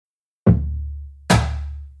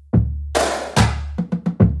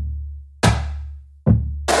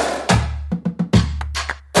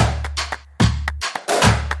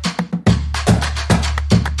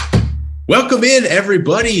Welcome in,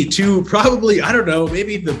 everybody, to probably, I don't know,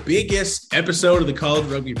 maybe the biggest episode of the College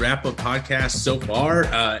Rugby Wrap-Up podcast so far.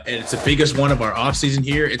 And it's the biggest one of our offseason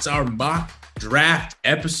here. It's our mock draft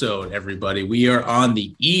episode, everybody. We are on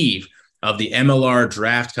the eve of the MLR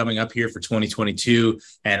draft coming up here for 2022.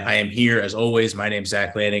 And I am here, as always. My name's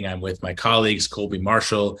Zach Lanning. I'm with my colleagues, Colby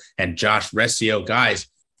Marshall and Josh Rescio. Guys,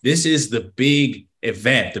 this is the big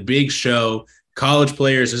event, the big show. College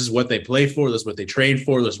players, this is what they play for. This is what they train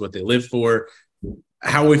for. This is what they live for.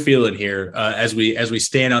 How are we feeling here as we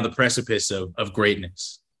stand on the precipice of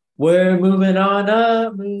greatness? We're moving on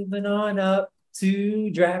up to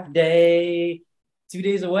draft day. 2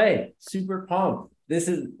 days away. Super pumped. This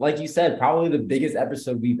is, like you said, probably the biggest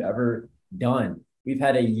episode we've ever done. We've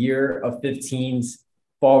had a year of 15s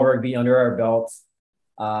fall rugby under our belts.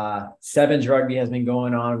 Sevens rugby has been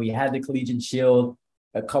going on. We had the Collegiate Shield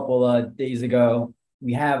a couple of days ago.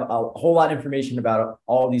 We have a whole lot of information about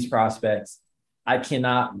all these prospects. I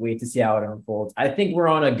cannot wait to see how it unfolds. I think we're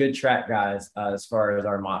on a good track, guys, as far as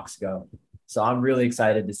our mocks go. So I'm really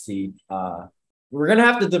excited to see. We're going to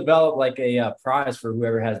have to develop like a prize for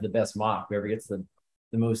whoever has the best mock, whoever gets the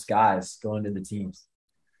most guys going to the teams,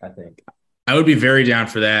 I think. I would be very down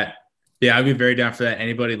for that. Yeah, I'd be very down for that.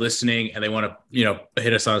 Anybody listening and they want to,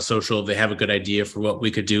 hit us on social if they have a good idea for what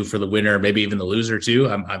we could do for the winner, maybe even the loser too.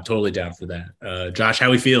 I'm totally down for that. Josh,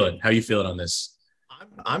 how we feeling? How you feeling on this?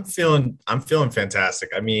 I'm feeling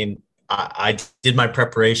fantastic. I mean, I did my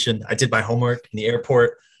preparation. I did my homework in the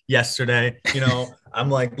airport yesterday.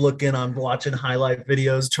 I'm like I'm watching highlight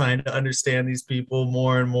videos, trying to understand these people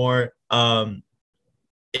more and more.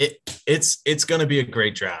 It's going to be a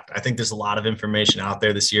great draft. I think there's a lot of information out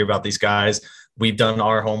there this year about these guys. We've done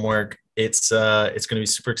our homework. It's going to be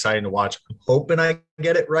super exciting to watch. I'm hoping I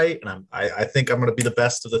get it right, and I think I'm going to be the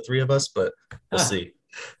best of the three of us, but we'll see.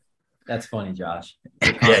 That's funny, Josh.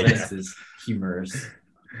 This is humorous.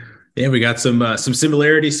 Yeah, we got some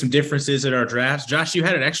similarities, some differences in our drafts. Josh, you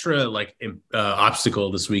had an extra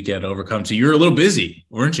obstacle this weekend to overcome. So you were a little busy,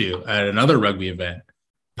 weren't you, at another rugby event?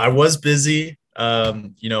 I was busy.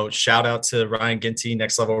 Shout out to Ryan Ginty,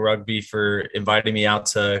 Next Level Rugby, for inviting me out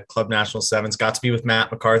to Club National Sevens. Got to be with Matt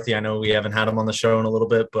McCarthy. I know we haven't had him on the show in a little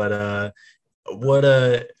bit, but what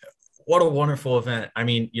a wonderful event. I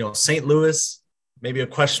mean, St. Louis, maybe a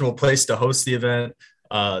questionable place to host the event.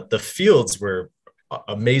 The fields were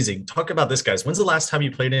amazing. Talk about this, guys. When's the last time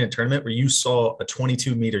you played in a tournament where you saw a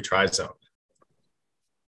 22-meter try zone?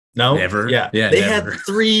 No, never. Yeah. They never. had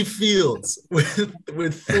 3 fields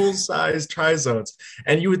with full-size try zones,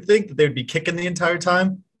 and you would think that they'd be kicking the entire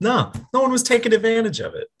time. No one was taking advantage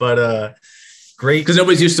of it. But great, because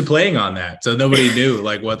nobody's used to playing on that, so nobody knew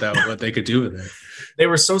what they could do with it. They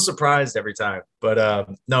were so surprised every time. But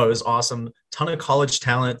no, it was awesome. Ton of college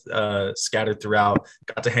talent scattered throughout.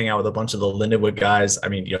 Got to hang out with a bunch of the Lindenwood guys. I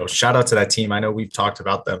mean, shout out to that team. I know we've talked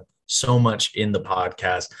about them so much in the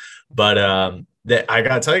podcast, but I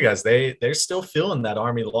gotta tell you guys, they're still feeling that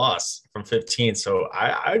Army loss from 15. So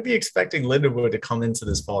I'd be expecting Lindenwood to come into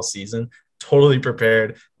this fall season totally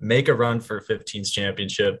prepared, make a run for 15's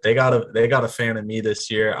championship. They got a fan of me this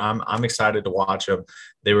year. I'm excited to watch them.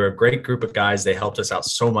 They were a great group of guys. They helped us out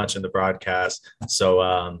so much in the broadcast. So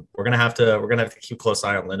we're gonna have to keep a close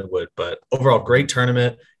eye on Lindenwood. But overall, great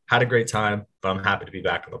tournament. Had a great time. But I'm happy to be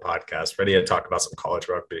back on the podcast, ready to talk about some college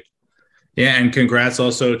rugby. Yeah, and congrats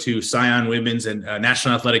also to Scion Women's and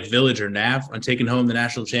National Athletic Village, or NAV, on taking home the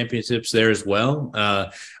national championships there as well.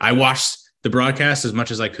 I watched the broadcast as much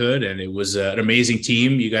as I could, and it was an amazing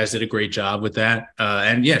team. You guys did a great job with that.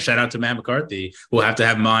 And yeah, shout out to Matt McCarthy. We'll have to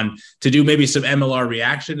have him on to do maybe some MLR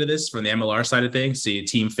reaction to this from the MLR side of things, see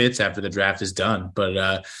team fits after the draft is done.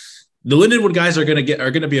 But the Lindenwood guys are going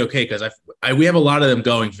to be okay, because we have a lot of them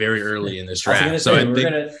going very early in this draft. We're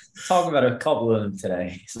going to talk about a couple of them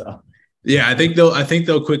today. So. Yeah, I think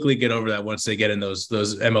they'll quickly get over that once they get in those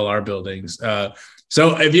MLR buildings.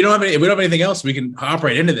 So if we don't have anything else, we can hop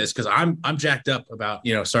right into this, because I'm jacked up about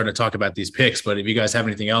starting to talk about these picks. But if you guys have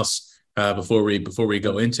anything else before we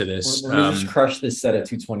go into this, we're gonna just crush this set at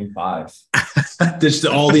 225. Just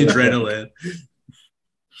all the adrenaline.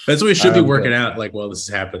 That's what we should be working out while this is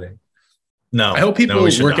happening. No, I hope people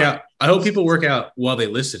work out. I hope people work out while they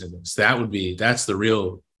listen to this. That's the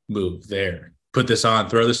real move there. Put this on,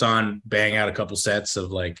 throw this on, bang out a couple sets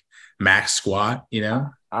of max squat,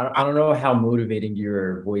 I don't know how motivating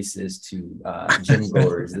your voice is to gym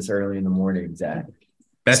goers this early in the morning, Zach.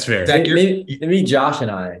 That's fair. Zach, maybe Josh and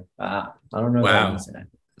I don't know. Wow.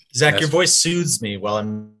 Zach, your voice soothes me while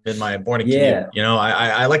I'm in my morning commute.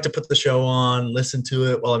 I like to put the show on, listen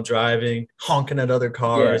to it while I'm driving, honking at other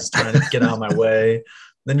cars, trying to get out of my way.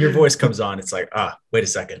 Then your voice comes on. It's like, wait a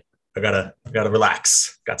second. I gotta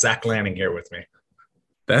relax. Got Zach Lanning here with me.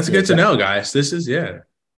 That's good to know, guys. This is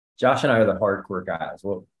Josh and I are the hardcore guys.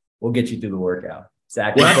 We'll get you through the workout.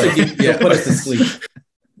 Zach, We'll have to he'll put us to sleep.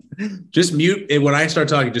 Just mute it when I start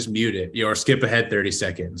talking. Just mute it, or skip ahead 30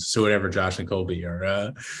 seconds. So whatever, Josh and Colby are.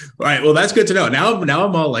 All right, well, that's good to know. Now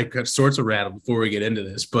I'm all like sorts of rattled before we get into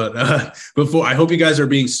this. But before, I hope you guys are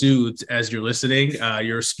being soothed as you're listening.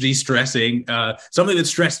 You're de-stressing. Something that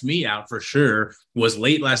stressed me out for sure was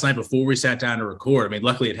late last night before we sat down to record. I mean,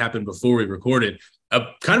 luckily it happened before we recorded. A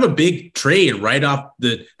kind of a big trade right off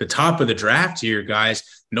the top of the draft here, guys.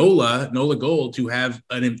 Nola Gold, to have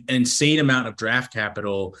an insane amount of draft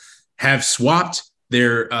capital, have swapped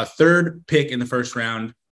their third pick in the first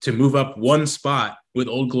round to move up one spot with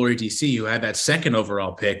Old Glory DC, who had that second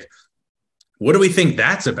overall pick. What do we think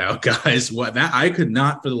that's about, guys? What that I could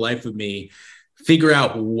not for the life of me figure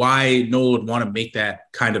out why Nola would want to make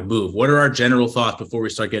that kind of move. What are our general thoughts before we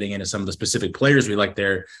start getting into some of the specific players we like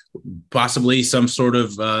there? Possibly some sort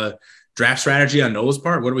of draft strategy on Nola's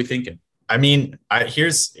part. What are we thinking? I mean,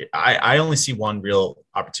 I only see one real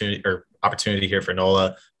opportunity here for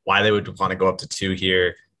Nola. Why they would want to go up to 2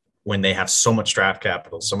 here when they have so much draft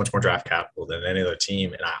capital, so much more draft capital than any other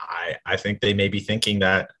team. And I think they may be thinking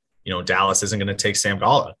that, Dallas isn't going to take Sam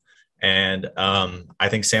Galla. And I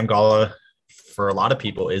think Sam Galla, for a lot of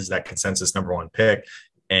people, is that consensus number 1 pick.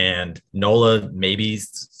 And Nola maybe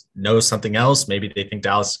knows something else. Maybe they think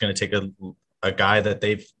Dallas is going to take a guy that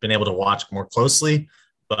they've been able to watch more closely.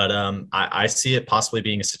 But I see it possibly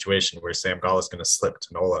being a situation where Sam Galla is going to slip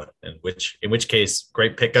to Nola, in which case,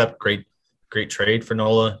 great pickup, great trade for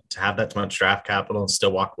Nola to have that much draft capital and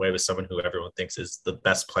still walk away with someone who everyone thinks is the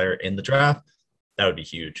best player in the draft. That would be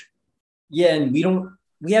huge. Yeah, and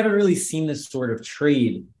we haven't really seen this sort of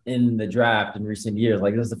trade in the draft in recent years.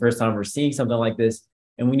 Like, this is the first time we're seeing something like this.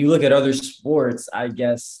 And when you look at other sports, I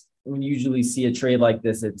guess when you usually see a trade like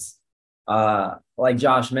this, it's like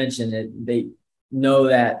Josh mentioned, they know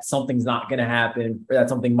that something's not going to happen or that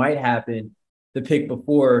something might happen the pick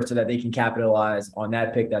before so that they can capitalize on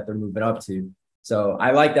that pick that they're moving up to. So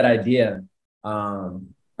I like that idea of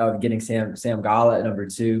getting Sam Galla at number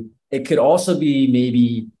 2. It could also be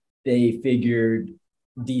maybe they figured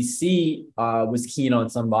DC was keen on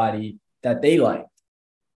somebody that they liked.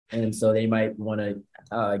 And so they might want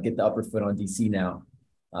to get the upper foot on DC now.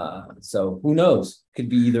 So who knows? Could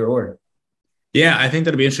be either or. Yeah, I think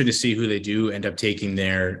that'll be interesting to see who they do end up taking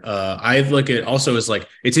there. I look at also as like,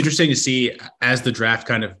 it's interesting to see as the draft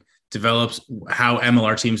kind of develops how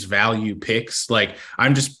MLR teams value picks. Like,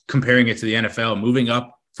 I'm just comparing it to the NFL. Moving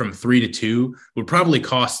up from 3 to 2 would probably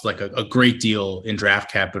cost like a great deal in draft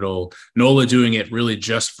capital. Nola doing it really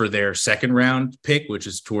just for their second round pick, which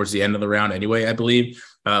is towards the end of the round anyway, I believe.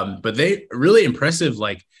 But they really impressive.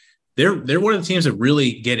 Like, they're one of the teams that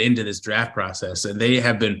really get into this draft process, and they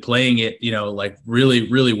have been playing it, like really,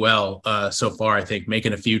 really well so far. I think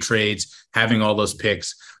making a few trades, having all those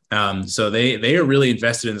picks. So they are really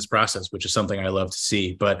invested in this process, which is something I love to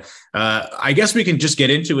see. But I guess we can just get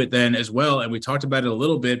into it then as well. And we talked about it a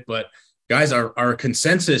little bit, but guys, our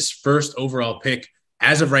consensus first overall pick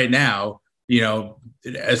as of right now,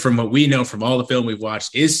 as from what we know from all the film we've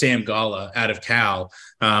watched, is Sam Galla out of Cal.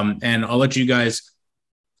 And I'll let you guys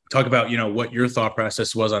talk about, what your thought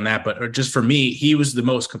process was on that. But just for me, he was the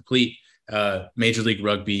most complete Major League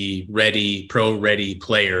Rugby ready, pro ready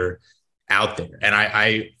player out there. And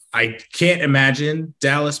I can't imagine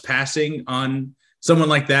Dallas passing on someone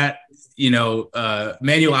like that.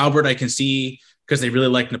 Manuel Albert, I can see, because they really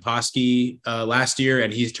liked Naposki last year,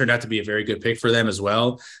 and he's turned out to be a very good pick for them as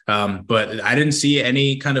well. But I didn't see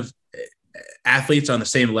any kind of athletes on the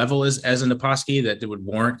same level as a Naposki that would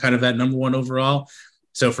warrant kind of that number 1 overall.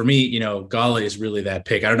 So for me, Galla is really that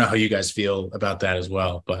pick. I don't know how you guys feel about that as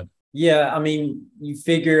well, but. Yeah, I mean, you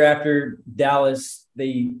figure after Dallas,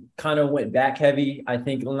 they kind of went back heavy, I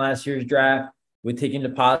think, in last year's draft with taking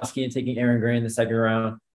Naposki and taking Aaron Gray in the second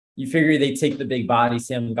round. You figure they take the big body,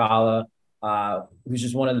 Sam Galla, who's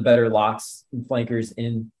just one of the better locks and flankers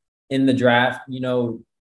in the draft.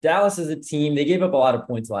 Dallas is a team, they gave up a lot of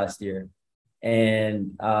points last year.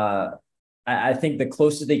 And I think the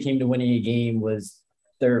closest they came to winning a game was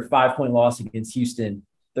their 5-point loss against Houston,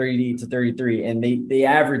 30-33. And they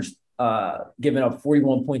averaged giving up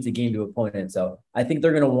 41 points a game to opponents. So I think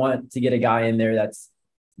they're going to want to get a guy in there that's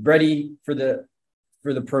ready for the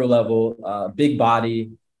pro level, big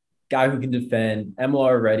body, guy who can defend,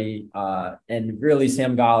 MLR ready, and really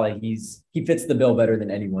Sam Galla, he fits the bill better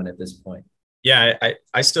than anyone at this point. Yeah,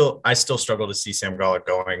 I still struggle to see Sam Galla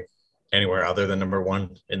going anywhere other than number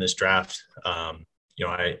 1 in this draft. I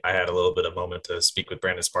had a little bit of moment to speak with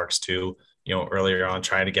Brandon Sparks too earlier on,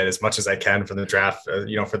 trying to get as much as I can from the draft,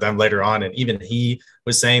 for them later on. And even he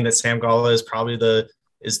was saying that Sam Galla is probably the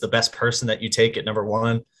best person that you take at number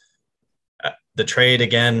one. The trade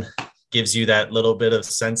again gives you that little bit of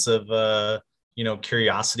sense of,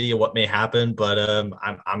 curiosity of what may happen, but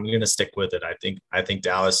I'm going to stick with it. I think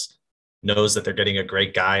Dallas knows that they're getting a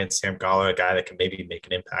great guy in Sam Galla, a guy that can maybe make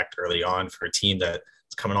an impact early on for a team that's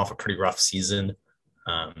coming off a pretty rough season.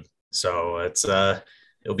 So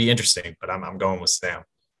it'll be interesting, but I'm going with Sam.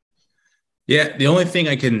 Yeah, the only thing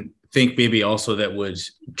I can think maybe also that would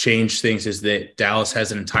change things is that Dallas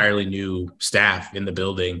has an entirely new staff in the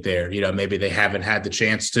building there. Maybe they haven't had the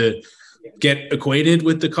chance to get acquainted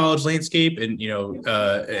with the college landscape, and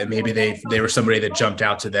and maybe they were somebody that jumped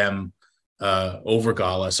out to them over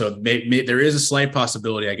Galla. So there is a slight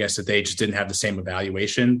possibility, I guess, that they just didn't have the same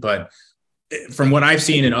evaluation. But from what I've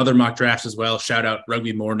seen in other mock drafts as well, shout out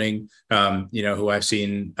Rugby Morning, who I've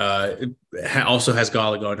seen also has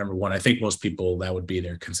Galla going number one. I think most people, that would be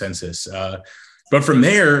their consensus. But from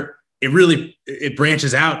there, it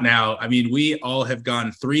branches out now. I mean, we all have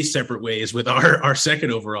gone three separate ways with our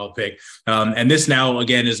second overall pick. And this now,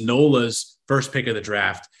 again, is Nola's first pick of the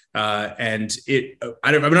draft. And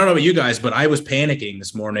I don't know about you guys, but I was panicking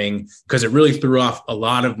this morning because it really threw off a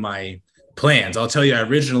lot of my plans. I'll tell you, I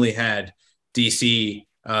originally had DC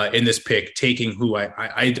in this pick, taking who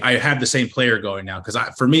I have the same player going now. Because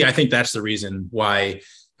for me, I think that's the reason why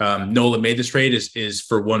Nola made this trade is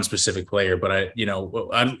for one specific player. But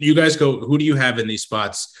you guys go, who do you have in these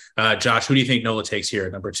spots? Josh, who do you think Nola takes here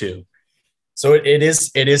at number two? So it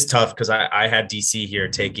is tough because I had DC here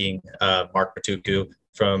taking Mark Matuku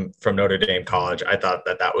from Notre Dame College. I thought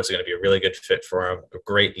that was going to be a really good fit for him. A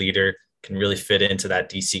great leader, can really fit into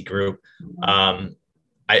that DC group.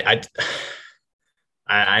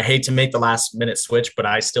 I hate to make the last minute switch, but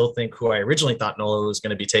I still think who I originally thought Nola was going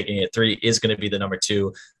to be taking at 3 is going to be the number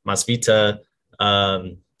 2, Masvita.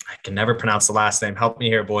 I can never pronounce the last name. Help me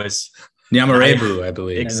here, boys. Nyamarebu, I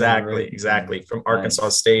believe. Exactly. From Arkansas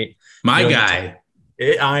State. My guy.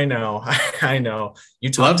 I know. You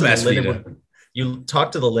talk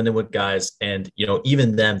to the Lindenwood guys, and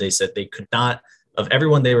even them, they said they could not, of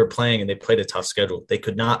everyone they were playing, and they played a tough schedule, they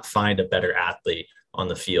could not find a better athlete on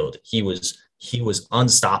the field. He was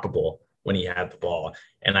unstoppable when he had the ball.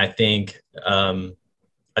 And I think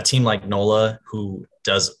a team like NOLA, who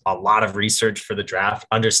does a lot of research for the draft,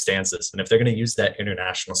 understands this. And if they're going to use that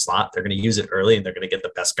international slot, they're going to use it early, and they're going to get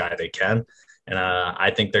the best guy they can. And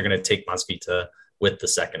I think they're going to take Masvita with the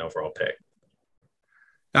second overall pick.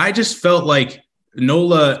 I just felt like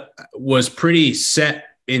NOLA was pretty set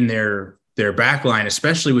in their back line,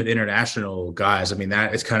 especially with international guys. I mean,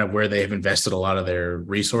 that is kind of where they have invested a lot of their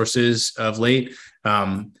resources of late.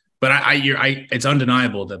 But it's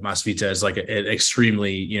undeniable that Masvita is like an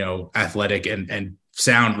extremely, athletic and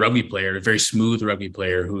sound rugby player, a very smooth rugby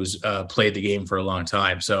player who's played the game for a long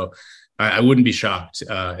time. So I wouldn't be shocked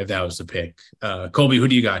if that was the pick. Colby, who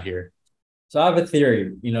do you got here? So I have a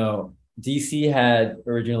theory. DC had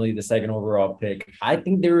originally the second overall pick. I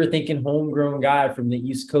think they were thinking homegrown guy from the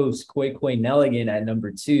East Coast, Kwei Nelligan at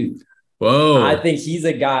number 2. Whoa. I think he's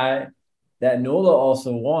a guy that NOLA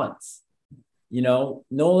also wants.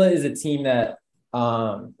 NOLA is a team that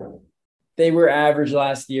they were average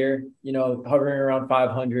last year, hovering around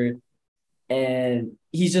 500. And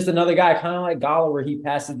he's just another guy, kind of like Galla, where he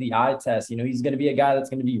passes the eye test. He's going to be a guy that's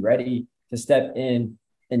going to be ready to step in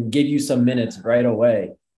and give you some minutes right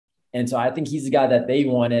away. And so I think he's the guy that they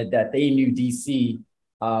wanted, that they knew DC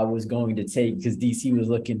was going to take, because DC was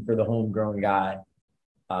looking for the homegrown guy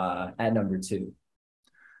at number 2.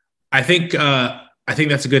 I think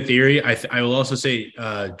that's a good theory. I will also say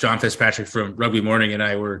John Fitzpatrick from Rugby Morning and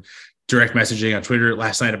I were direct messaging on Twitter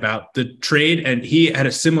last night about the trade, and he had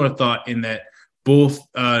a similar thought in that both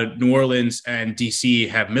New Orleans and DC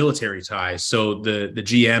have military ties. So the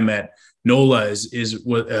GM at NOLA is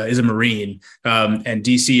a Marine, and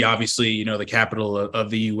DC, obviously, the capital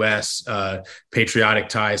of the U.S., patriotic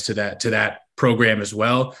ties to that program as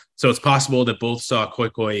well. So it's possible that both saw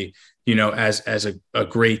Koikoi, as a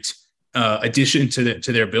great addition to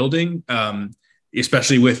their building,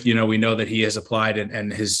 especially with, we know that he has applied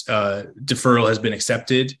and his deferral has been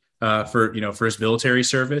accepted for his military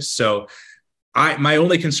service. So my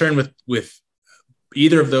only concern with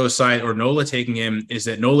either of those sides or NOLA taking him is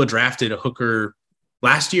that NOLA drafted a hooker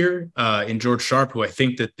last year in George Sharp, who I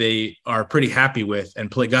think that they are pretty happy with and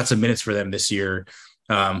got some minutes for them this year.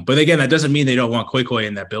 But again, that doesn't mean they don't want Koikoi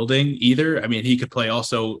in that building either. I mean, he could play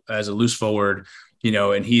also as a loose forward,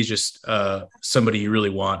 and he's just somebody you really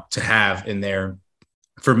want to have in there.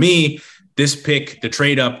 For me, this pick, the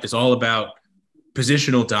trade up, is all about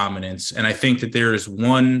positional dominance. And I think that there is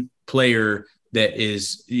one player that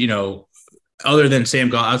is, other than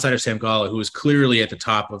outside of Sam Gala, who is clearly at the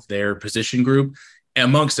top of their position group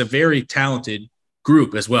amongst a very talented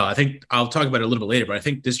group as well. I think I'll talk about it a little bit later, but I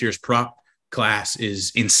think this year's prop class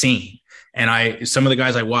is insane. And some of the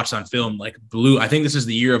guys I watched on film, like I think this is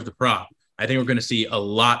the year of the prop. I think we're going to see a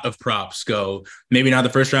lot of props go, maybe not the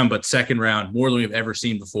first round, but second round, more than we've ever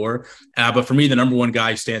seen before. But for me, the number one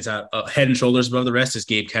guy who stands out head and shoulders above the rest is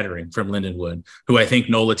Gabe Kettering from Lindenwood, who I think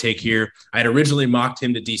NOLA take here. I had originally mocked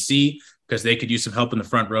him to DC because they could use some help in the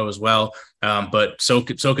front row as well. But so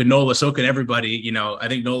could NOLA, so could everybody. I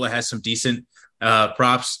think NOLA has some decent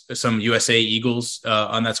props, some USA Eagles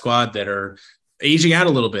on that squad that are aging out a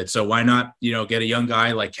little bit. So why not, get a young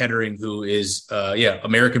guy like Kettering, who is,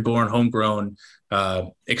 American born, homegrown,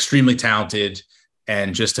 extremely talented,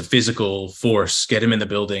 and just a physical force, get him in the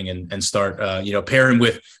building and start, pair him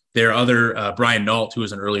with their other Brian Nault, who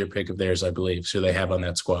was an earlier pick of theirs, I believe. So they have on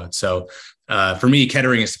that squad. So for me,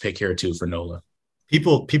 Kettering is the pick here too for NOLA.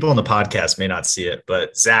 People on the podcast may not see it,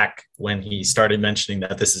 but Zach, when he started mentioning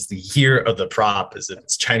that this is the year of the prop, as if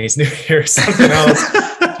it's Chinese New Year or something else,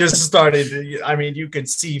 just started. I mean, you could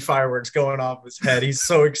see fireworks going off his head. He's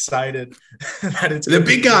so excited that it's the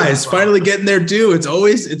big guys finally getting their due. It's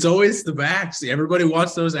always the backs. Everybody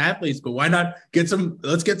wants those athletes, but why not get some?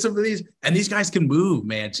 Let's get some of these. And these guys can move,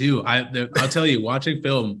 man, too. I'll tell you, watching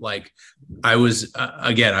film, like I was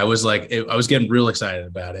getting real excited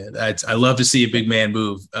about it. I love to see a big man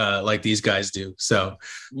move like these guys do. So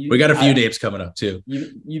we got a few names coming up too.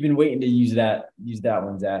 You've been waiting to use that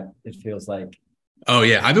one, Zach. It feels like. Oh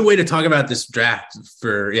yeah, I've been waiting to talk about this draft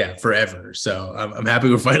for forever. So I'm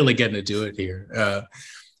happy we're finally getting to do it here.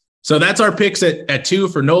 So that's our picks at 2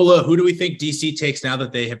 for NOLA. Who do we think DC takes now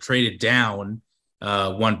that they have traded down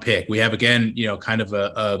one pick? We have, again, kind of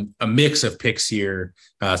a mix of picks here.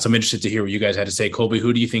 So I'm interested to hear what you guys had to say. Colby,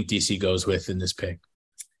 who do you think DC goes with in this pick?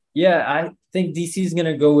 Yeah, I think DC is going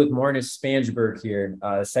to go with Marnus Spansberg here,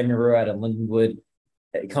 second row out of Lindenwood.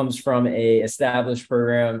 It comes from a established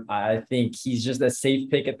program. I think he's just a safe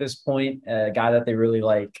pick at this point, a guy that they really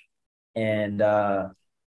like. And,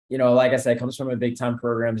 like I said, comes from a big time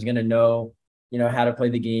program. He's going to know, how to play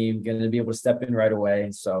the game, going to be able to step in right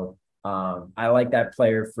away. So I like that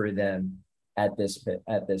player for them at this pick.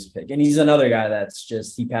 And he's another guy that's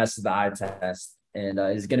he passes the eye test and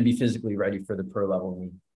is going to be physically ready for the pro level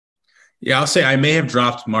league. Yeah, I'll say I may have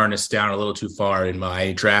dropped Marnus down a little too far in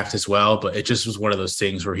my draft as well, but it just was one of those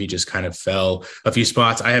things where he just kind of fell a few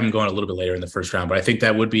spots. I have him going a little bit later in the first round, but I think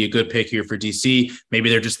that would be a good pick here for DC.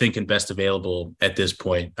 Maybe they're just thinking best available at this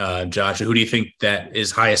point. Josh, who do you think that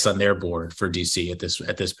is highest on their board for DC at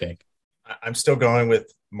this pick? I'm still going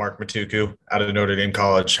with Mark Matuku out of Notre Dame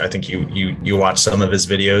College. I think you watch some of his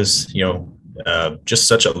videos, just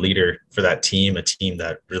such a leader for that team, a team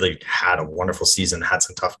that really had a wonderful season, had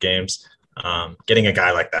some tough games. Getting a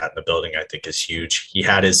guy like that in the building, I think, is huge. He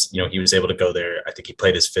had he was able to go there. I think he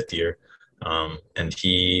played his 5th year. And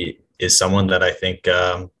he is someone that I think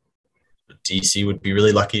DC would be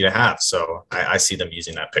really lucky to have. So I see them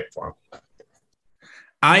using that pick for him.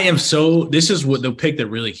 This is what the pick that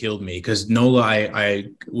really killed me, because NOLA, I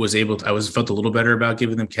felt a little better about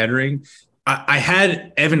giving them Kettering. I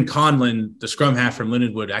had Evan Conlon, the scrum half from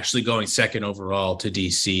Lindenwood, actually going 2nd overall to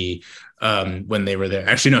DC when they were there.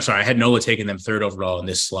 Actually, no, sorry. I had NOLA taking them 3rd overall in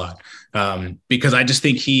this slot because I just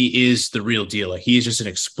think he is the real deal. Like, he is just an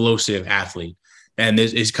explosive athlete, and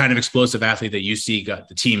is kind of explosive athlete that UC got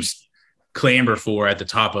the teams clamor for at the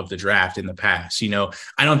top of the draft in the past.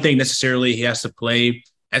 I don't think necessarily he has to play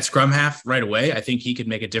at scrum half right away. I think he could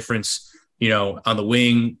make a difference, on the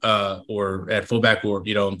wing or at fullback or,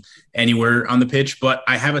 anywhere on the pitch. But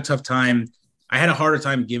I had a harder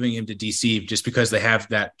time giving him to DC just because they have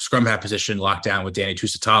that scrum half position locked down with Danny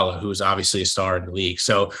Tusitala, who is obviously a star in the league.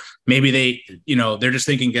 So maybe they're just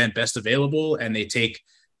thinking, again, best available, and they take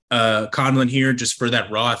Conlon here just for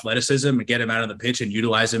that raw athleticism and get him out on the pitch and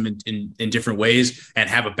utilize him in different ways, and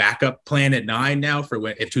have a backup plan at 9 now for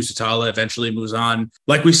if Tusitala eventually moves on.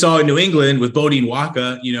 Like we saw in New England with Bodine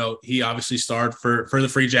Waka, he obviously starred for the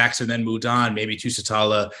Free Jacks and then moved on. Maybe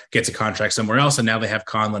Tusitala gets a contract somewhere else, and now they have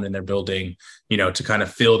Conlon in their building, to kind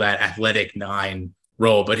of fill that athletic 9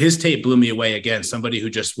 role. But his tape blew me away again. Somebody who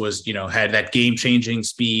just was, had that game-changing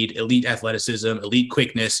speed, elite athleticism, elite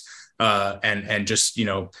quickness, and just,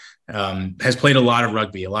 has played a lot of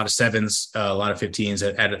rugby, a lot of 7s, a lot of 15s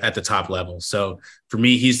at the top level. So for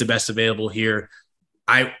me, he's the best available here.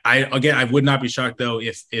 I would not be shocked though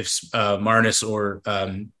if Marnus or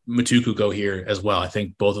Matuku go here as well. I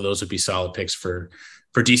think both of those would be solid picks for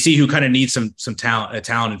for DC, who kind of needs some talent, a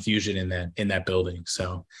talent infusion in that building.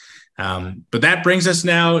 So, but that brings us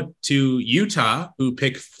now to Utah, who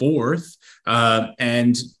picked fourth.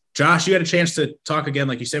 And Josh, you had a chance to talk again,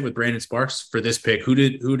 like you said, with Brandon Sparks for this pick. Could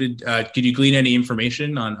you glean any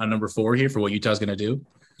information on number 4 here for what Utah's going to do?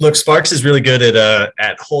 Look, Sparks is really good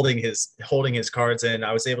at holding his cards in.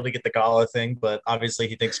 I was able to get the Gala thing, but obviously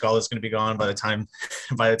he thinks Gala is going to be gone by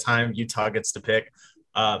the time Utah gets to pick.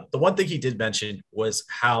 The one thing he did mention was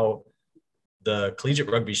how the Collegiate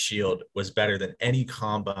Rugby Shield was better than any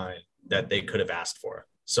combine that they could have asked for.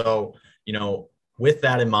 So, with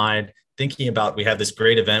that in mind, thinking about, we have this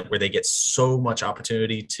great event where they get so much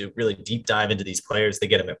opportunity to really deep dive into these players. They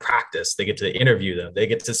get them at practice. They get to interview them. They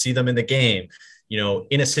get to see them in the game,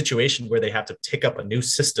 in a situation where they have to pick up a new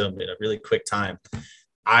system in a really quick time.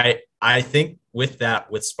 I think with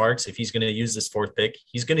Sparks, if he's going to use this 4th pick,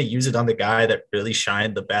 he's going to use it on the guy that really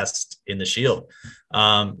shined the best in the Shield.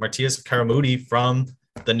 Matias Karamudi from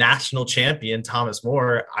the national champion, Thomas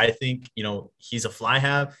More. I think, he's a fly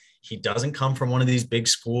half. He doesn't come from one of these big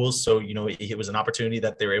schools. So, it was an opportunity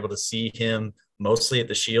that they were able to see him mostly at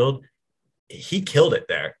the Shield. He killed it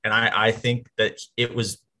there. And I think that it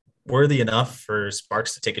was worthy enough for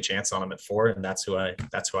Sparks to take a chance on him at 4. And that's who I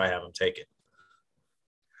have him taking.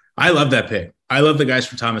 I love that pick. I love the guys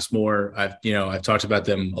from Thomas More. I've talked about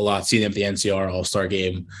them a lot, seen them at the NCR All-Star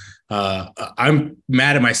game. I'm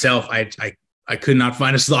mad at myself. I could not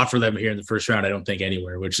find a slot for them here in the first round. I don't think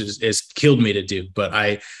anywhere, which is killed me to do, but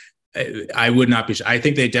I would not be. I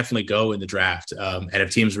think they definitely go in the draft. And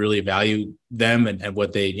if teams really value them and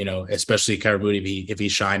what they, especially Karamudi, if he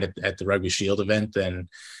shined at the Rugby Shield event, then,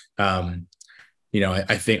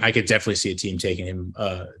 I think I could definitely see a team taking him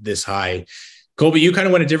this high. Colby, you kind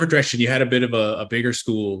of went a different direction. You had a bit of a bigger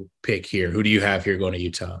school pick here. Who do you have here going to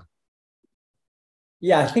Utah?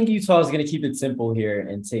 Yeah, I think Utah is going to keep it simple here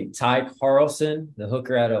and take Ty Carlson, the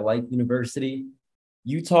hooker out of Life University.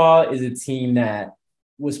 Utah is a team that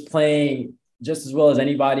was playing just as well as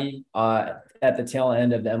anybody at the tail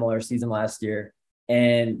end of the MLR season last year.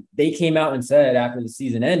 And they came out and said after the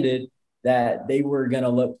season ended that they were going to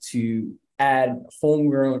look to add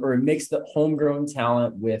homegrown or mix the homegrown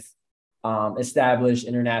talent with established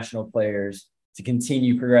international players to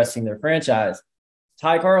continue progressing their franchise.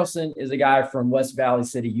 Ty Carlson is a guy from West Valley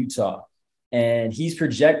City, Utah, and he's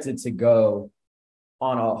projected to go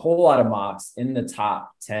on a whole lot of mocks in the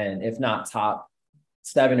top 10, if not top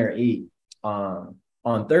 7 or 8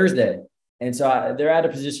 on Thursday. And so they're at a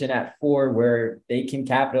position at 4 where they can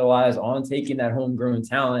capitalize on taking that homegrown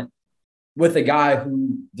talent with a guy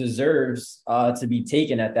who deserves to be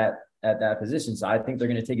taken at that position. So I think they're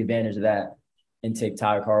going to take advantage of that and take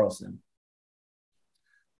Ty Carlson.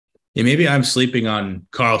 Yeah, maybe I'm sleeping on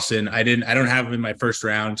Carlson. I don't have him in my first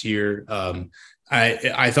round here.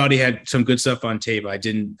 I thought he had some good stuff on tape. I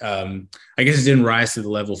guess it didn't rise to the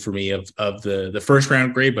level for me of the first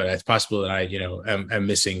round grade, but it's possible that I am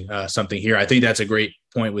missing something here. I think that's a great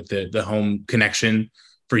point with the home connection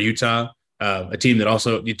for Utah. A team that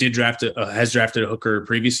also has drafted a hooker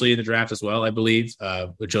previously in the draft as well, I believe,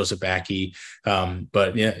 with Joseph Backey.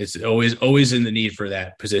 But yeah, it's always in the need for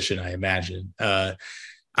that position, I imagine.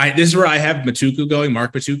 This is where I have Matuku going,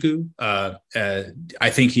 Mark Matuku. I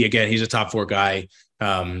think he's a top 4 guy.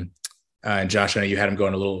 And Josh, I know you had him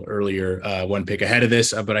going a little earlier, one pick ahead of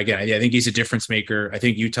this. But again, I think he's a difference maker. I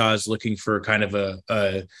think Utah is looking for kind of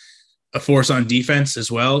a force on defense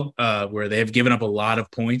as well, where they have given up a lot of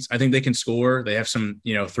points. I think they can score. They have some,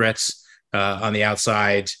 threats on the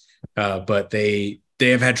outside, but they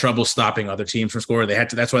have had trouble stopping other teams from scoring.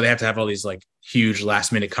 That's why they have to have all these like huge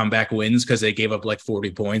last minute comeback wins, because they gave up like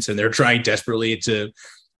 40 points and they're trying desperately to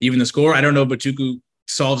even the score. I don't know if Batuku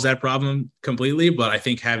solves that problem completely, but I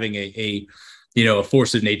think having a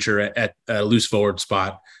force of nature at a loose forward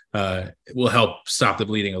spot will help stop the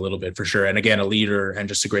bleeding a little bit for sure. And again, a leader and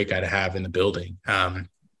just a great guy to have in the building.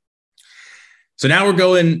 So now we're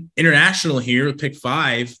going international here with pick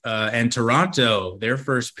 5 and Toronto, their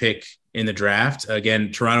first pick in the draft.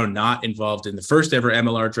 Again, Toronto not involved in the first ever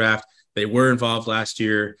MLR draft. They were involved last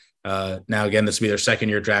year. Now, again, this will be their second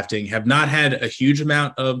year drafting. Have not had a huge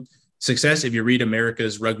amount of success. If you read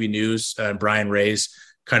America's Rugby News, Brian Ray's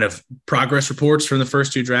kind of progress reports from the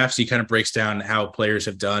first 2 drafts, he kind of breaks down how players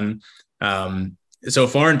have done so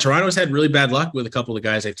far. And Toronto's had really bad luck with a couple of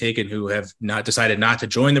guys they've taken who have decided not to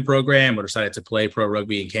join the program or decided to play pro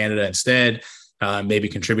rugby in Canada instead, maybe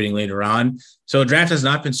contributing later on. So the draft has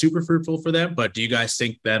not been super fruitful for them, but do you guys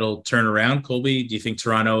think that'll turn around? Colby, do you think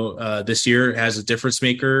Toronto this year has a difference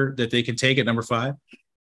maker that they can take at number 5?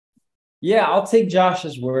 Yeah, I'll take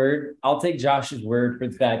Josh's word. I'll take Josh's word for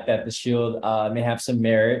the fact that the Shield may have some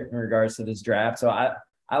merit in regards to this draft. So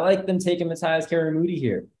I like them taking Matthias Moody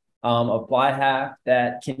here, a fly half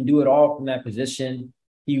that can do it all from that position.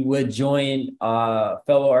 He would join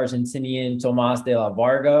fellow Argentinian Tomas de la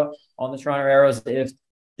Varga on the Toronto Arrows if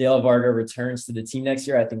de la Varga returns to the team next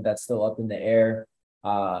year. I think that's still up in the air.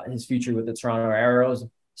 His future with the Toronto Arrows.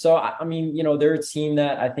 So, I mean, they're a team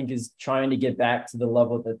that I think is trying to get back to the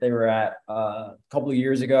level that they were at a couple of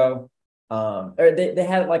years ago. Or they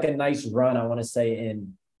had like a nice run, I want to say,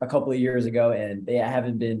 in a couple of years ago, and they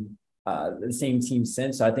haven't been the same team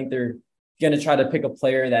since. So I think they're going to try to pick a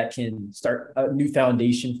player that can start a new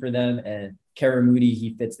foundation for them. And Moody,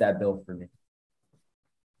 he fits that bill for me.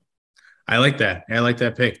 I like that. I like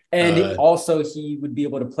that pick. And also, he would be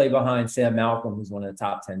able to play behind Sam Malcolm, who's one of the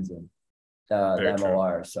top 10s in the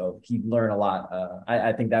MLR. True. So he'd learn a lot.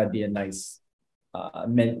 I think that would be a nice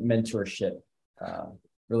mentorship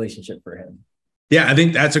relationship for him. Yeah, I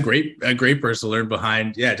think that's a great person to learn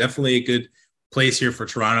behind. Yeah, definitely a good place here for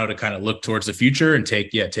Toronto to kind of look towards the future and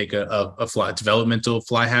take a developmental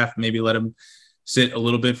fly half, maybe let him sit a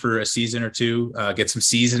little bit for a season or two, get some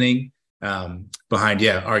seasoning behind,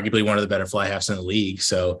 arguably one of the better fly halves in the league.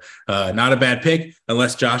 So not a bad pick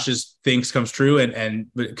unless Josh's things comes true and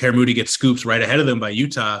Moody gets scoops right ahead of them by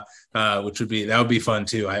Utah, which would be fun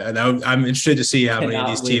too. I'm interested to see how many of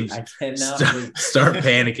these teams start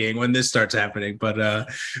panicking when this starts happening. But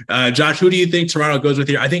Josh, who do you think Toronto goes with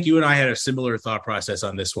here? I think you and I had a similar thought process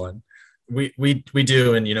on this one. We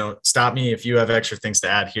do, and stop me if you have extra things to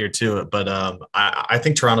add here too. But I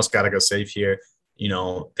think Toronto's got to go safe here.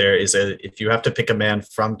 If you have to pick a man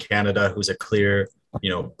from Canada who's a clear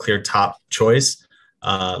top choice,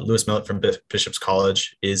 Lewis Millett from Bishop's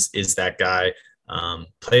College is that guy.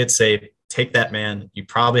 Play it safe, take that man. You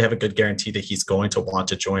probably have a good guarantee that he's going to want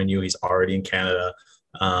to join you. He's already in Canada.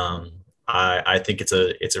 I think it's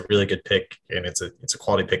a really good pick, and it's a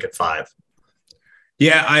quality pick at 5.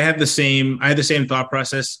 Yeah, I had the same thought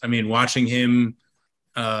process. I mean, watching him,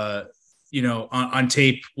 on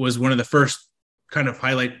tape was one of the first kind of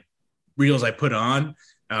highlight reels I put on.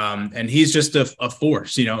 And he's just a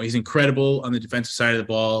force. He's incredible on the defensive side of the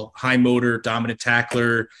ball, high motor, dominant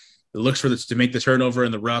tackler, looks to make the turnover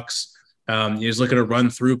in the rucks. He's looking to run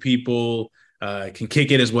through people, can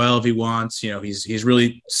kick it as well if he wants. He's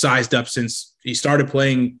really sized up since he started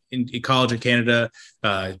playing in college in Canada,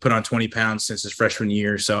 put on 20 pounds since his freshman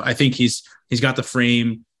year. So I think he's got the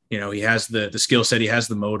frame, he has the skill set, he has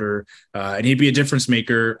the motor, and he'd be a difference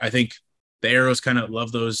maker. I think the Arrows kind of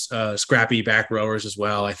love those scrappy back rowers as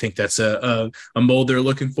well. I think that's a mold they're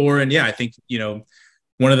looking for. And I think,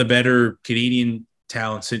 one of the better Canadian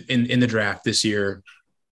talents in the draft this year,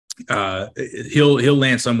 he'll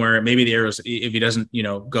land somewhere. Maybe the Arrows, if he doesn't,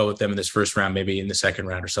 go with them in this first round, maybe in the second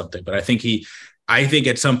round or something. But I think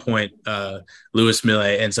at some point, Lewis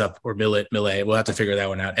Millett ends up, or Millett, we'll have to figure that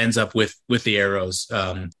one out, ends up with the Arrows.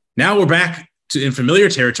 Now we're back in familiar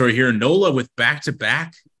territory here in NOLA with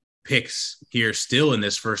back-to-back picks here still in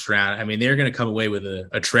this first round. I mean, they're going to come away with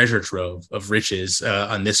a treasure trove of riches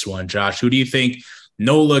on this one. Josh, who do you think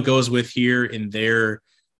NOLA goes with here in their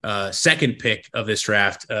second pick of this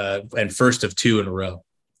draft and first of 2 in a row?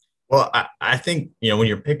 Well, I think, when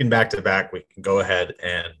you're picking back-to-back, we can go ahead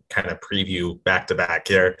and kind of preview back-to-back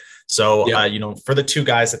here. So, for the 2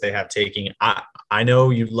 guys that they have taking, I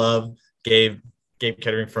know you love Gabe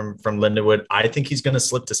Kettering from Lindenwood. I think he's going to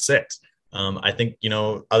slip to 6. I think,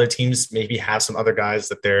 other teams maybe have some other guys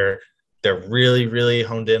that they're really, really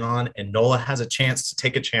honed in on, and NOLA has a chance to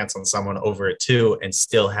take a chance on someone over at 2 and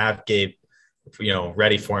still have Gabe,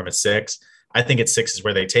 ready for him at 6. I think at 6 is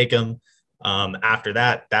where they take him. After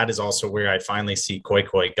that is also where I finally see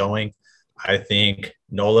Koikoi going. I think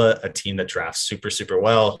NOLA, a team that drafts super, super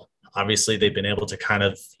well. Obviously, they've been able to kind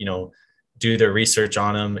of, do their research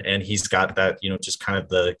on him, and he's got that, just kind of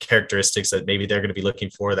the characteristics that maybe they're going to be looking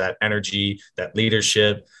for, that energy, that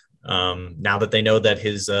leadership. Now that they know that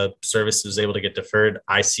his service is able to get deferred,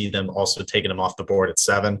 I see them also taking him off the board at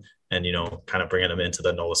 7 and, kind of bringing him into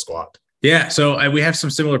the NOLA squad. Yeah. So we have some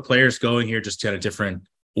similar players going here, just kind of different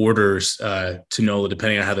orders to NOLA,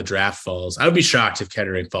 depending on how the draft falls. I would be shocked if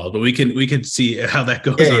Kettering falls, but we can see how that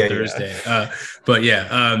goes on Thursday.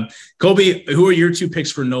 Yeah. Colby, who are your 2 picks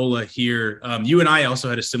for NOLA here? You and I also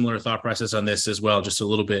had a similar thought process on this as well, just a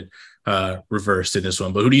little bit reversed in this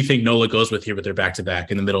one. But who do you think NOLA goes with here with their back-to-back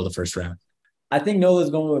in the middle of the first round? I think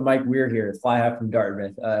NOLA's going with Mike Weir here, fly half from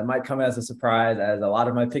Dartmouth. It might come as a surprise, as a lot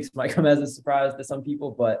of my picks might come as a surprise to some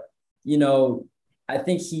people, but I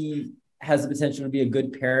think he has the potential to be a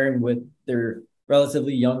good pairing with their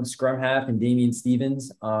relatively young scrum half and Damian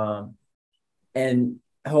Stevens. and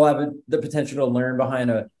he'll have the potential to learn behind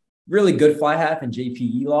a really good fly half in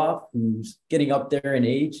JP Eloff, who's getting up there in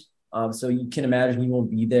age. So you can imagine he won't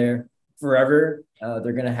be there forever.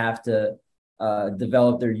 They're going to have to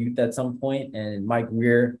develop their youth at some point. And Mike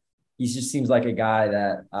Weir, he just seems like a guy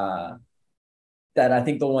that I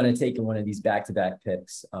think they'll want to take in one of these back-to-back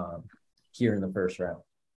picks here in the first round.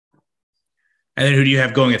 And then who do you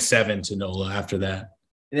have going at 7 to NOLA after that?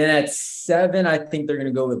 And then at 7, I think they're going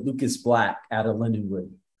to go with Lucas Black out of Lindenwood,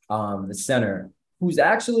 the center,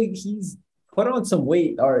 he's put on some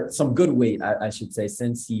weight, or some good weight, I should say,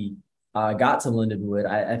 since he got to Lindenwood.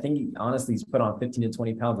 I think honestly, he's put on 15 to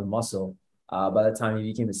 20 pounds of muscle by the time he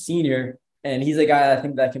became a senior. And he's a guy I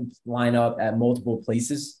think that can line up at multiple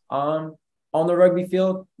places on the rugby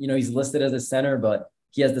field. He's listed as a center, but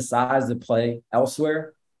he has the size to play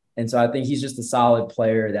elsewhere. And so I think he's just a solid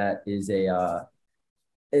player that is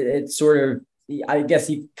it's sort of, I guess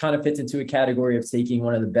he kind of fits into a category of taking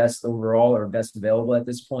one of the best overall or best available at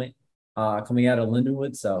this point, coming out of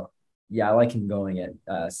Lindenwood. So yeah, I like him going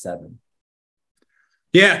at 7.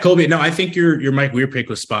 Yeah, Colby. No, I think your Mike Weir pick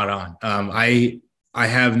was spot on. I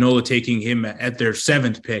have NOLA taking him at their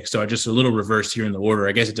 7th pick. So I just a little reversed here in the order.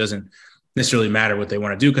 I guess it doesn't necessarily matter what they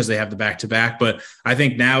want to do because they have the back-to-back. But I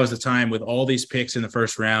think now is the time with all these picks in the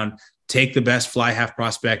first round, take the best fly half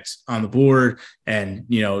prospect on the board and,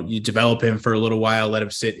 you develop him for a little while, let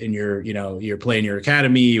him sit in your play in your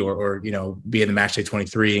academy or be in the match day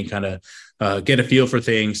 23 and kind of get a feel for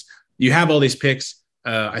things. You have all these picks.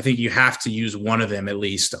 I think you have to use one of them at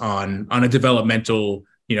least on a developmental,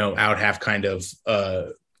 out half kind of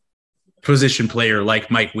position player like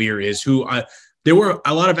Mike Weir is, who there were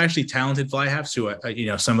a lot of actually talented fly halves who,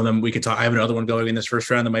 some of them we could talk. I have another one going in this first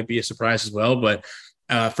round that might be a surprise as well. But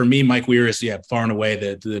for me, Mike Weir is far and away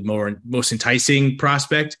the most enticing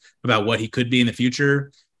prospect about what he could be in the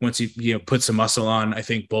future. Once he puts some muscle on, I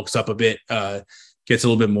think bulks up a bit, gets a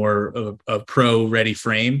little bit more of a pro ready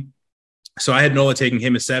frame. So I had NOLA taking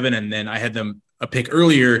him at 7, and then I had them a pick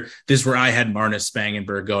earlier. This is where I had Marnus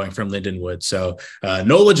Spangenberg going from Lindenwood. So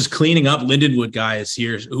NOLA just cleaning up Lindenwood guys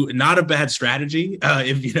here. Not a bad strategy.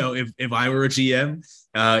 If I were a GM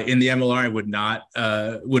in the MLR,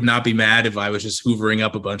 I would not be mad if I was just hoovering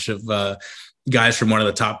up a bunch of guys from one of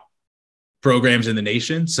the top programs in the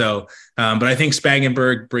nation. So, but I think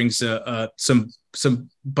Spangenberg brings some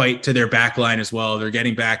bite to their back line as well. They're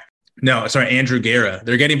getting back. No, sorry, Andrew Guerra.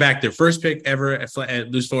 They're getting back their first pick ever at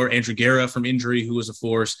loose forward, Andrew Guerra from injury, who was a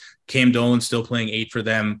force. Cam Dolan still playing 8 for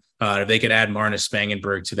them. If they could add Marnus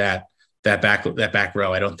Spangenberg to that back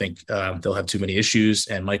row, I don't think they'll have too many issues.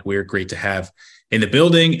 And Mike Weir, great to have in the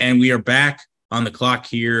building. And we are back on the clock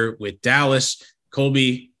here with Dallas.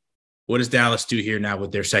 Colby, what does Dallas do here now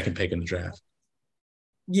with their second pick in the draft?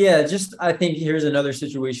 Yeah, I think here's another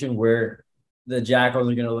situation where the Jackals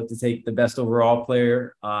are going to look to take the best overall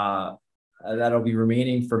player that'll be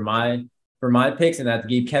remaining for my picks, and that's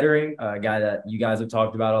Gabe Kettering, a guy that you guys have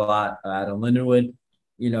talked about a lot out of Lindenwood.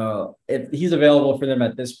 If he's available for them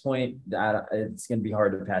at this point, it's going to be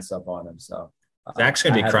hard to pass up on him. So Zach's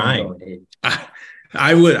going to be crying.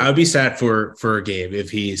 I would be sad for Gabe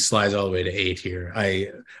if he slides all the way to 8 here.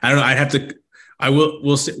 I don't know. I'd have to.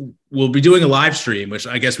 We'll be doing a live stream, which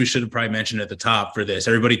I guess we should have probably mentioned at the top for this.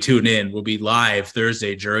 Everybody tune in. We'll be live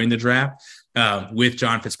Thursday during the draft with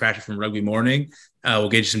John Fitzpatrick from Rugby Morning. We'll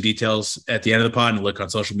get you some details at the end of the pod and look on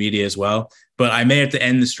social media as well. But I may have to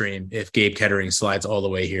end the stream if Gabe Kettering slides all the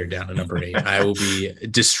way here down to number 8. I will be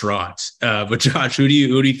distraught. But Josh, who do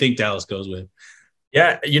you think Dallas goes with?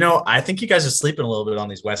 Yeah, I think you guys are sleeping a little bit on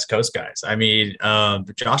these West Coast guys. I mean,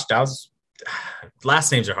 Josh Dowd's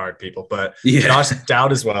last names are hard, people, but yeah. Josh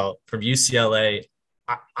Dowd as well from UCLA.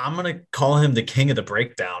 I'm going to call him the king of the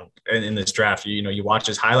breakdown in this draft. You watch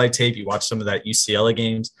his highlight tape, you watch some of that UCLA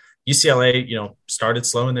games. UCLA, started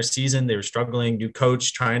slow in their season. They were struggling, new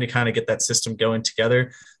coach, trying to kind of get that system going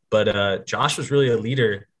together. But Josh was really a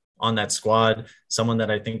leader on that squad, someone that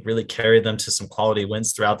I think really carried them to some quality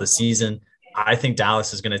wins throughout the season. I think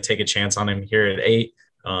Dallas is going to take a chance on him here at 8.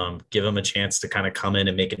 Give him a chance to kind of come in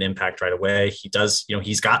and make an impact right away. He does,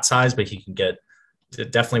 he's got size, but he can get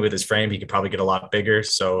definitely with his frame, he could probably get a lot bigger.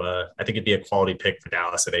 So I think it'd be a quality pick for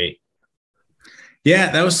Dallas at 8.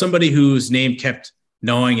 Yeah, that was somebody whose name kept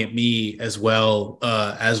gnawing at me as well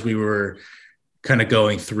as we were kind of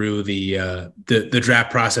going through the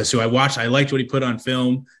draft process. Who I liked what he put on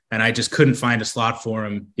film, and I just couldn't find a slot for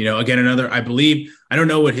him. Again, I don't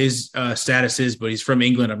know what his status is, but he's from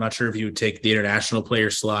England. I'm not sure if he would take the international player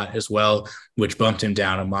slot as well, which bumped him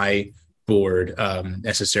down on my board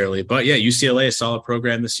necessarily. But yeah, UCLA, a solid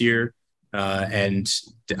program this year. And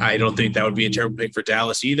I don't think that would be a terrible pick for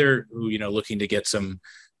Dallas either, who, looking to get some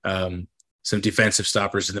defensive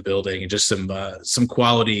stoppers in the building and just some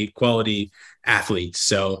quality athletes.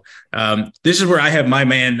 So this is where I have my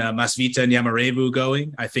man Masvita Nyamarevu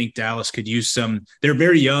going. I think Dallas could use some. They're a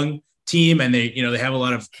very young team, and they have a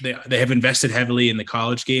lot of they have invested heavily in the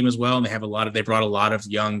college game as well, and they brought a lot of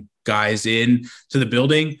young guys in to the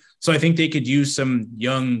building. So I think they could use some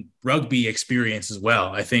young rugby experience as well.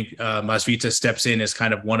 I think Masvita steps in as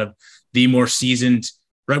kind of one of the more seasoned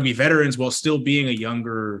rugby veterans while still being a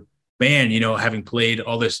younger man, having played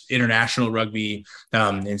all this international rugby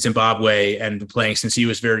in Zimbabwe and playing since he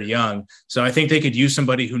was very young. So I think they could use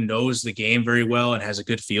somebody who knows the game very well and has a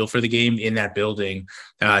good feel for the game in that building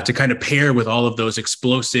to kind of pair with all of those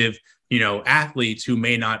explosive, athletes who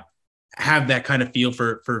may not have that kind of feel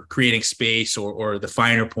for creating space or the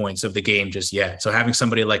finer points of the game just yet. So having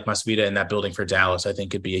somebody like Masvita in that building for Dallas, I think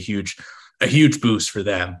could be a huge boost for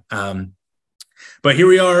them. But here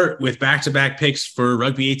we are with back-to-back picks for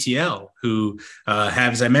Rugby ATL, who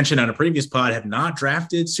have, as I mentioned on a previous pod, have not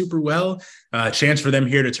drafted super well. Chance for them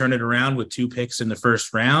here to turn it around with 2 picks in the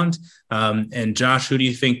first round. And Josh, who do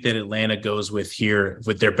you think that Atlanta goes with here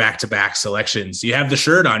with their back-to-back selections? You have the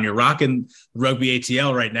shirt on. You're rocking Rugby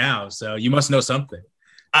ATL right now, so you must know something.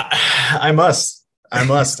 I must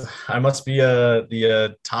be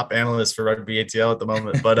the top analyst for Rugby ATL at the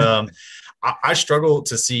moment. But I struggle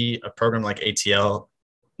to see a program like ATL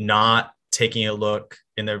not taking a look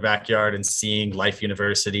in their backyard and seeing Life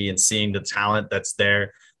University and seeing the talent that's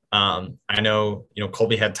there. I know,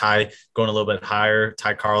 Colby had Ty going a little bit higher,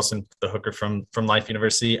 Ty Carlson, the hooker from Life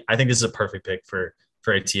University. I think this is a perfect pick for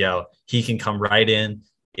ATL. He can come right in.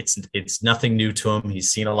 It's nothing new to him. He's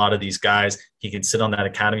seen a lot of these guys. He can sit on that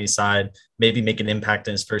academy side, maybe make an impact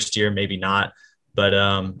in his first year, maybe not. But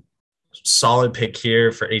solid pick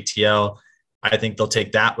here for ATL. I think they'll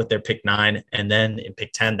take that with their pick 9. And then in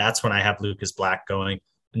pick 10, that's when I have Lucas Black going.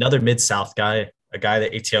 Another Mid-South guy, a guy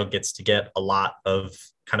that ATL gets to get a lot of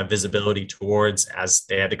kind of visibility towards as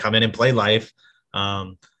they had to come in and play Life.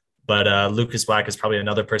 But Lucas Black is probably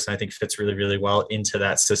another person I think fits really, really well into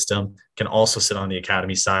that system, can also sit on the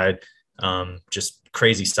academy side. Just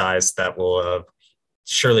crazy size that will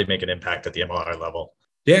surely make an impact at the MLR level.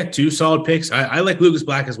 Yeah, 2 solid picks. I like Lucas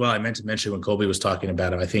Black as well. I meant to mention when Colby was talking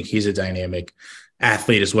about him. I think he's a dynamic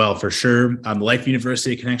athlete as well, for sure. Life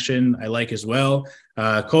University connection I like as well.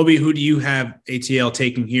 Colby, who do you have ATL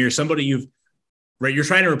taking here? Somebody you're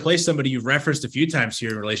trying to replace somebody you've referenced a few times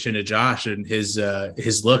here in relation to Josh and his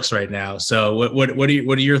looks right now. So what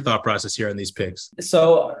are your thought process here on these picks?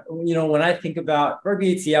 So, when I think about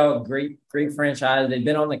Rugby ATL, great franchise. They've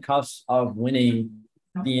been on the cusp of winning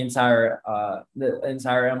the entire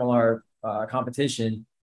MLR competition.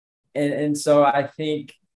 And so I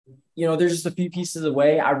think, there's just a few pieces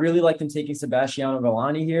away. I really like them taking Sebastiano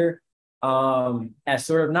Villani here as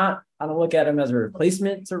sort of not, I don't look at him as a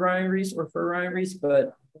replacement to Ryan Reese or for Ryan Reese,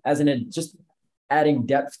 but as just adding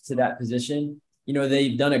depth to that position.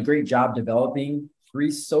 They've done a great job developing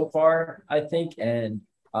Reese so far, I think. And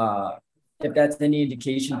if that's any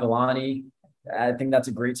indication, Villani, I think that's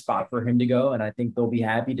a great spot for him to go. And I think they'll be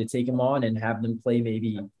happy to take him on and have them play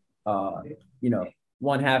maybe,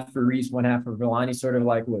 one half for Reese, one half for Villani, sort of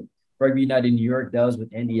like what Rugby United New York does with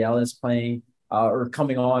Andy Ellis playing or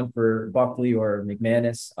coming on for Buckley or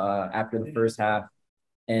McManus after the first half.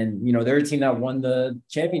 And, they're a team that won the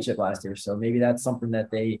championship last year. So maybe that's something that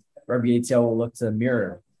Rugby ATL will look to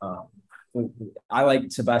mirror. I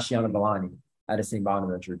like Sebastiano Villani out of St.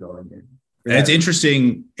 Bonaventure going there. And it's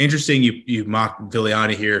interesting you mock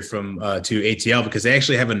Villani here from to ATL because they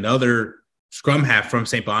actually have another scrum half from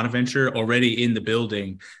St. Bonaventure already in the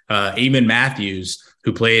building. Eamon Matthews,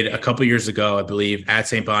 who played a couple years ago, I believe, at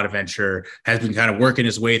St. Bonaventure, has been kind of working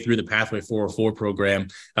his way through the Pathway 404 program.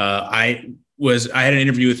 I had an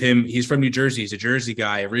interview with him. He's from New Jersey. He's a Jersey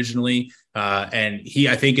guy originally. And he,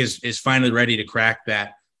 I think, is finally ready to crack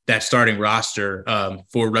that starting roster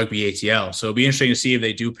for Rugby ATL. So it'll be interesting to see if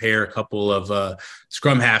they do pair a couple of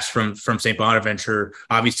scrum halves from St. Bonaventure.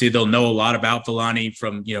 Obviously, they'll know a lot about Villani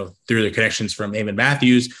from, through their connections from Eamon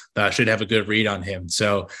Matthews. Should have a good read on him.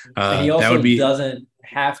 So he also doesn't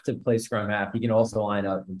have to play scrum half. He can also line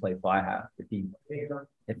up and play fly half if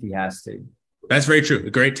he has to. That's very true. A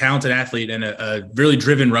great talented athlete and a really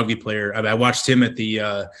driven rugby player. I watched him at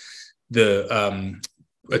the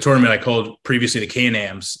a tournament I called previously the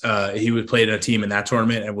Can-Ams. He would play in a team in that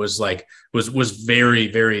tournament and was very,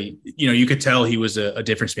 very, you could tell he was a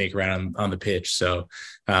difference maker on the pitch. So,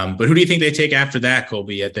 but who do you think they take after that,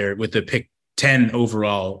 Colby, with the pick 10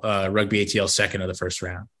 overall Rugby ATL second of the first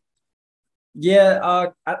round? Yeah,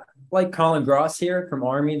 like Colin Gross here from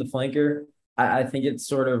Army, the flanker. I think it's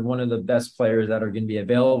sort of one of the best players that are going to be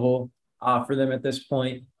available for them at this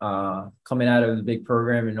point, coming out of the big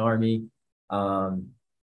program in Army.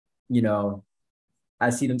 You know, I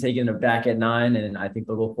see them taking it back at 9, and I think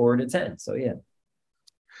they'll go forward at 10. So, yeah.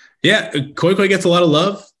 Yeah, Koi gets a lot of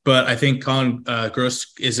love, but I think Colin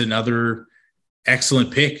Gross is another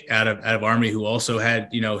excellent pick out of Army, who also had,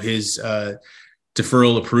 his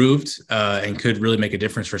deferral approved and could really make a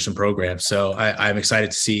difference for some programs. So I'm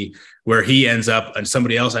excited to see where he ends up, and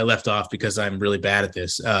somebody else I left off because I'm really bad at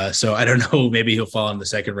this. So I don't know, maybe he'll fall in the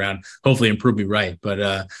second round, hopefully and prove me right.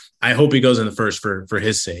 But I hope he goes in the first for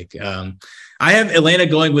his sake. I have Atlanta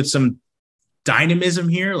going with some dynamism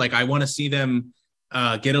here. Like, I want to see them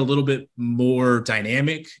get a little bit more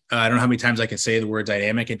dynamic. I don't know how many times I can say the word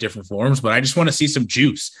dynamic in different forms, but I just want to see some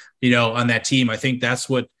juice, on that team. I think that's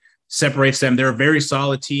what separates them. They're a very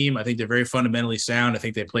solid team. I think they're very fundamentally sound. I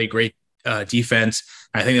think they play great defense.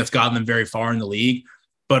 I think that's gotten them very far in the league.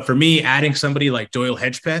 But for me, adding somebody like Doyle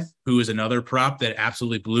Hedgepeth, who is another prop that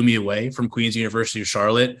absolutely blew me away from Queen's University of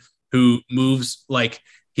Charlotte, who moves like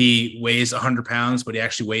he weighs 100 pounds, but he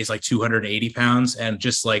actually weighs like 280 pounds, and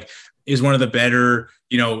just like is one of the better,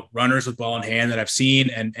 runners with ball in hand that I've seen,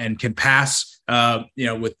 and can pass,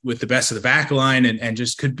 with the best of the back line, and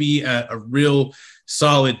just could be a real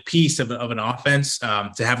solid piece of an offense.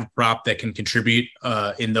 To have a prop that can contribute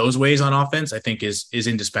in those ways on offense, I think is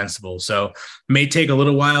indispensable. So may take a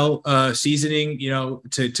little while seasoning,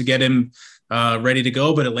 to get him ready to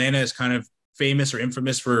go. But Atlanta is kind of famous or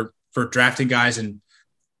infamous for drafting guys and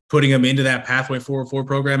putting them into that Pathway 404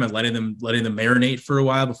 program and letting them marinate for a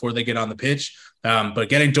while before they get on the pitch. But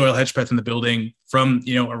getting Doyle Hedgepeth in the building from,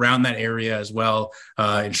 around that area as well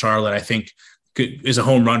in Charlotte, I think is a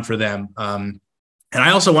home run for them. And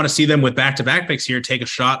I also want to see them with back-to-back picks here take a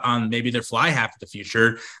shot on maybe their fly half of the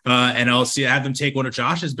future. And I'll have them take one of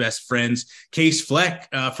Josh's best friends, Case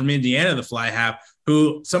Fleck from Indiana, the fly half,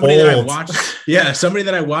 somebody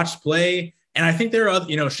that I watched play. And I think there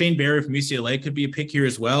are, Shane Barry from UCLA could be a pick here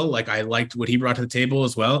as well. Like, I liked what he brought to the table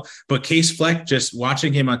as well. But Case Fleck, just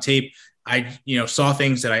watching him on tape, I saw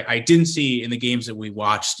things that I didn't see in the games that we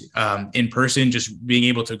watched in person. Just being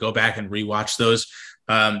able to go back and rewatch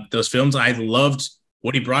those films, I loved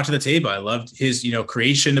what he brought to the table. I loved his,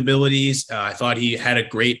 creation abilities. I thought he had a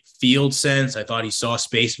great field sense. I thought he saw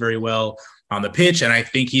space very well on the pitch, and I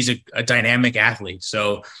think he's a dynamic athlete.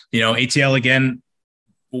 So, ATL again.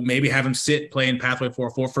 We'll maybe have him playing Pathway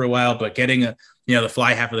 404 for a while, but getting the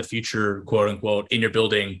fly half of the future, quote unquote, in your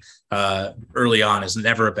building early on is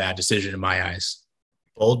never a bad decision in my eyes.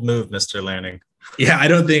 Bold move, Mr. Lanning. Yeah, I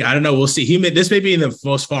don't know. We'll see. This may be the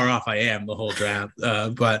most far off I am the whole draft,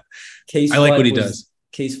 but I like what he does.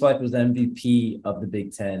 Case Fleck was MVP of the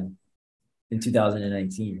Big Ten in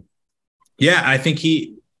 2019. Yeah, I think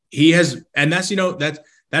he has, and that's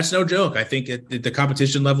that's no joke. I think the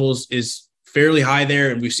competition levels is fairly high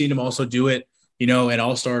there, and we've seen him also do it, in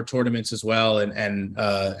all-star tournaments as well, and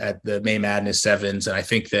at the May Madness sevens. And I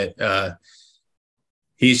think that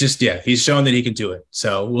he's shown that he can do it.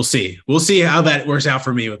 So we'll see how that works out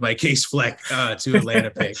for me with my Case Fleck to Atlanta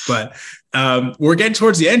pick. But we're getting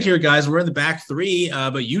towards the end here, guys. We're in the back three,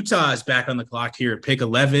 but Utah is back on the clock here at pick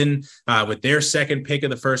 11 with their second pick of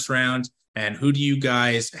the first round. And who do you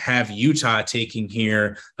guys have Utah taking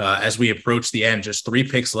here as we approach the end? Just 3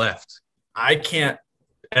 picks left. I can't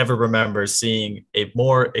ever remember seeing a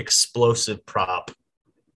more explosive prop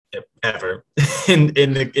ever in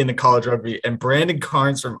the college rugby. And Brandon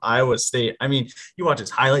Carnes from Iowa State. I mean, you watch his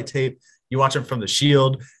highlight tape, you watch him from the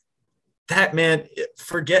Shield. That man,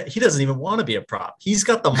 he doesn't even want to be a prop. He's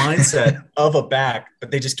got the mindset of a back,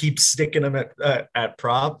 but they just keep sticking him at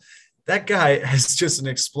prop. That guy is just an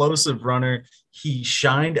explosive runner. He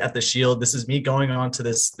shined at the Shield. This is me going on to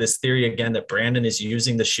this theory again that Brandon is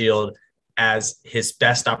using the Shield as his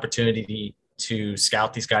best opportunity to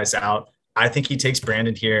scout these guys out. I think he takes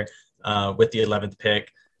Brandon here with the 11th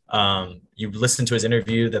pick. You listened to his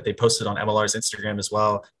interview that they posted on MLR's Instagram as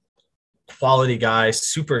well. Quality guy,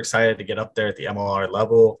 super excited to get up there at the MLR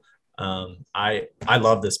level. I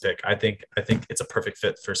love this pick. I think it's a perfect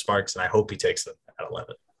fit for Sparks, and I hope he takes it at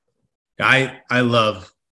 11. I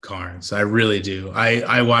love Carnes. I really do.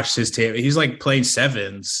 I watched his tape. He's like playing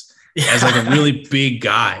sevens as like a really big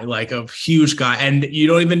guy, like a huge guy. And you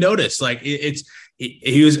don't even notice, like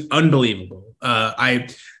he was unbelievable.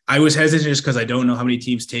 I was hesitant just because I don't know how many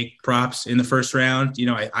teams take props in the first round.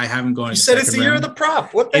 I haven't gone. You said it's the year of the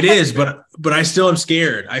prop. What it is, but I still am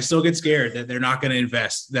scared. I still get scared that they're not going to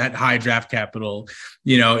invest that high draft capital,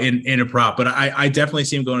 in a prop. But I definitely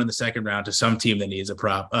see him going in the second round to some team that needs a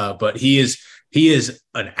prop. But he is he is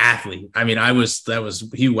an athlete. I mean, he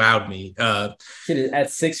wowed me. Kid is at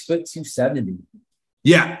 6'2", 270.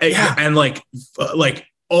 Yeah. And like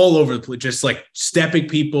all over the place, just like stepping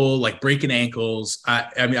people, like breaking ankles.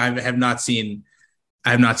 I mean, I have not seen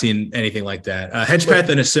anything like that. Hedgepeth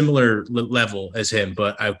in a similar level as him,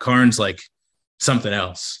 but Karn's like something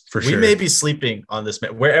else for sure. We may be sleeping on this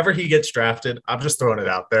man. Wherever he gets drafted, I'm just throwing it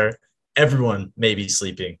out there. Everyone may be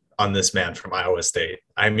sleeping on this man from Iowa State.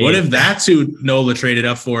 I mean, what if that's who NOLA traded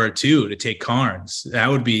up for too, to take Karns? I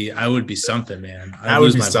would be something, man. That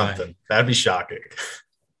would be something. Mind. That'd be shocking.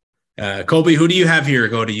 Colby, who do you have here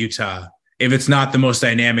go to Utah? If it's not the most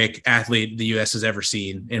dynamic athlete the U.S. has ever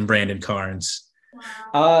seen in Brandon Karns.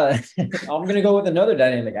 I'm going to go with another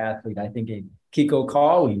dynamic athlete. I think Kiko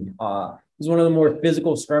Kawi. He's one of the more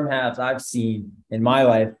physical scrum halves I've seen in my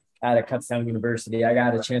life at Kutztown University. I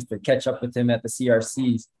got a chance to catch up with him at the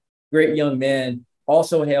CRCs. Great young man,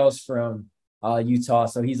 also hails from Utah,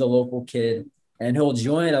 so he's a local kid, and he'll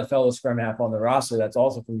join a fellow scrum half on the roster that's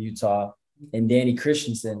also from Utah, and Danny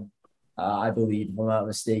Christensen, I believe, if I'm not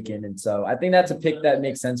mistaken. And so I think that's a pick that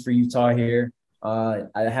makes sense for Utah here. I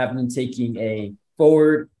have them taking a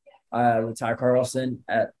forward with Ty Carlson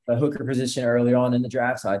at the hooker position early on in the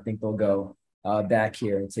draft, so I think they'll go back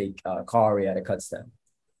here and take Kawi out of Kutztown.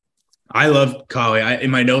 I love Kawi. In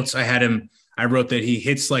my notes, I wrote that he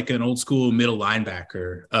hits like an old school middle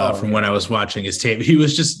linebacker when I was watching his tape. He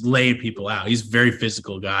was just laying people out. He's a very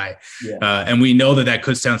physical guy. Yeah. And we know that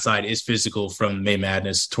Kutztown side is physical from May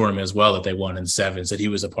Madness tournament as well, that they won in sevens that he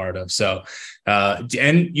was a part of. So,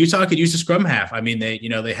 and Utah could use a scrum half. I mean,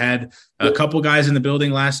 they had a couple guys in the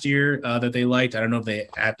building last year that they liked. I don't know if they,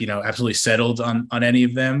 absolutely settled on any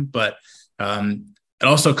of them, but, and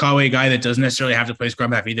also Kawi, a guy that doesn't necessarily have to play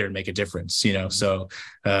scrum half either and make a difference, so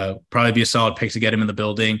probably be a solid pick to get him in the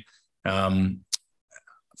building.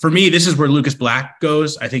 For me, this is where Lucas Black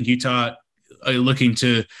goes. I think Utah looking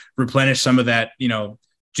to replenish some of that,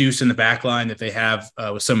 juice in the back line that they have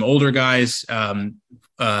with some older guys,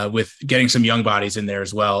 with getting some young bodies in there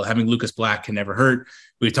as well. Having Lucas Black can never hurt.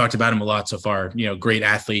 We've talked about him a lot so far, great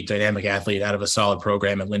athlete, dynamic athlete out of a solid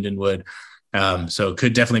program at Lindenwood. So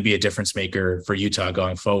could definitely be a difference maker for Utah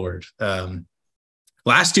going forward.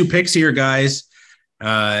 Last two picks here, guys.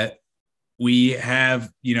 We have,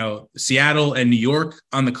 Seattle and New York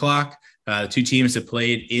on the clock, two teams that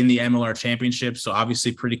played in the MLR championship. So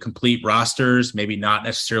obviously pretty complete rosters, maybe not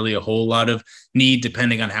necessarily a whole lot of need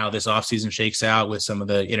depending on how this offseason shakes out with some of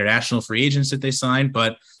the international free agents that they signed,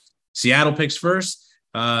 but Seattle picks first.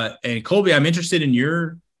 And Colby, I'm interested in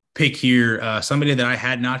your pick here, somebody that I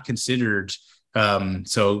had not considered.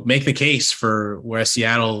 So make the case for where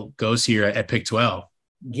Seattle goes here at pick 12.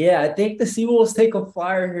 Yeah, I think the Seawolves take a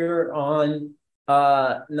flyer here on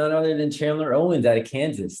none other than Chandler Owens out of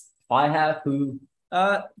Kansas. Fly half who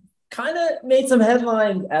kind of made some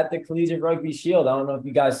headlines at the Collegiate Rugby Shield. I don't know if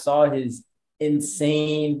you guys saw his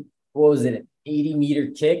insane,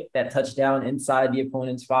 80-meter kick that touched down inside the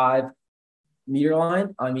opponent's 5-meter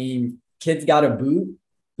line. I mean, kid's got a boot.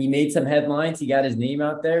 He made some headlines. He got his name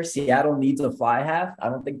out there. Seattle needs a fly half. I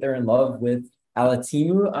don't think they're in love with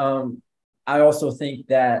Alatimu. I also think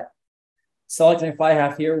that selecting a fly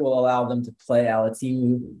half here will allow them to play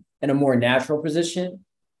Alatimu in a more natural position,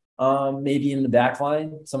 maybe in the back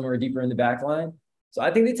line, somewhere deeper in the back line. So I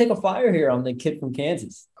think they take a flyer here on the kid from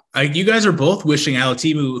Kansas. You guys are both wishing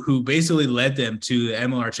Alatimu, who basically led them to the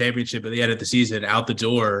MLR championship at the end of the season, out the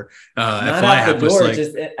door. Not out the door,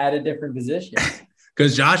 just at a different position.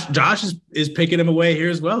 Because Josh is picking him away here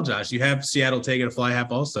as well, Josh. You have Seattle taking a fly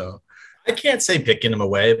half also. I can't say picking him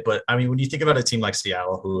away, but I mean, when you think about a team like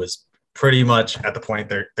Seattle, who is pretty much at the point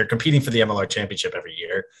they're competing for the MLR championship every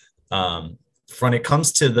year. When it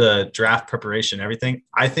comes to the draft preparation, everything,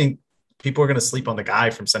 I think people are going to sleep on the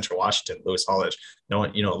guy from Central Washington, Lewis Hollidge. A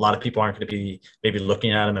lot of people aren't going to be maybe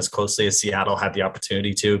looking at him as closely as Seattle had the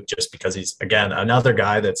opportunity to, just because he's, again, another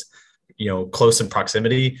guy that's, close in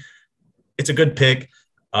proximity. It's a good pick.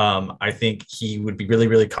 I think he would be really,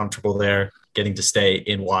 really comfortable there, getting to stay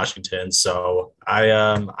in Washington. So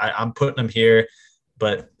I'm putting him here.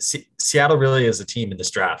 But Seattle really is a team in this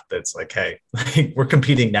draft that's like, hey, we're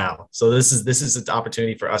competing now. So this is an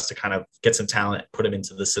opportunity for us to kind of get some talent, put them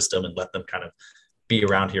into the system, and let them kind of be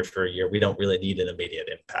around here for a year. We don't really need an immediate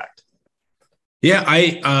impact. Yeah,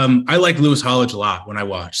 I like Lewis Hollidge a lot when I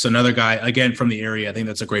watch. So another guy, again, from the area. I think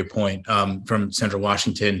that's a great point, from Central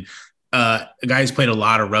Washington. A guy who's played a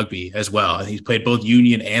lot of rugby as well. And he's played both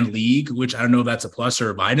union and league, which I don't know if that's a plus or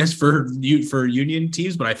a minus for union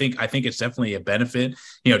teams, but I think it's definitely a benefit,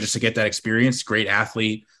 just to get that experience. Great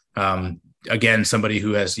athlete. Again, somebody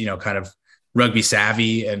who has, kind of rugby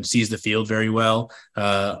savvy and sees the field very well.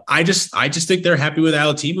 I just think they're happy with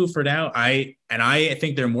Alatimu for now. I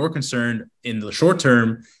think they're more concerned in the short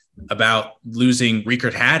term about losing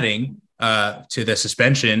Riekert Hatting to the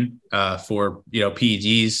suspension for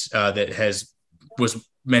PEDs that was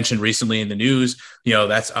mentioned recently in the news.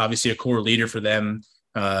 That's obviously a core leader for them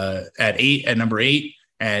at number 8.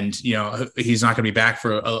 And, he's not going to be back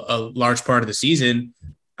for a large part of the season.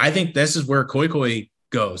 I think this is where Koikoi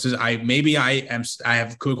goes. I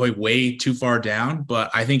have Koikoi way too far down,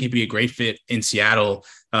 but I think he'd be a great fit in Seattle.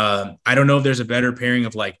 I don't know if there's a better pairing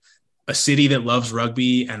of like a city that loves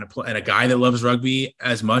rugby and a guy that loves rugby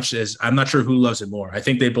as much as I'm not sure who loves it more. I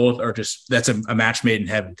think they both are that's a match made in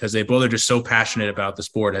heaven because they both are just so passionate about the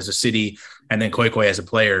sport as a city. And then Koikoi as a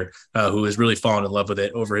player who has really fallen in love with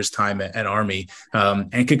it over his time at Army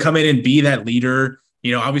and can come in and be that leader.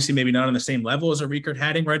 Obviously maybe not on the same level as a Riekert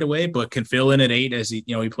Hatting right away, but can fill in at 8 as he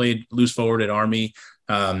played loose forward at Army.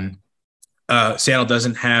 Seattle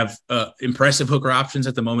doesn't have impressive hooker options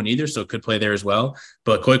at the moment either, so could play there as well.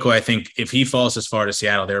 But Koikoi, I think if he falls as far to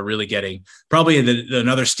Seattle, they're really getting probably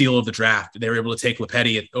another steal of the draft. They were able to take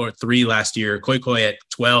Lepetti at 3 last year. Koikoi at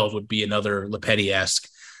 12 would be another Lepetti-esque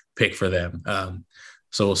pick for them.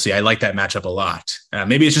 So we'll see. I like that matchup a lot.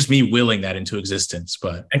 Maybe it's just me willing that into existence,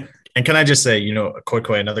 but. And can I just say,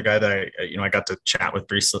 Koikoi, another guy that I got to chat with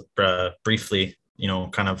briefly,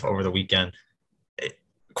 kind of over the weekend.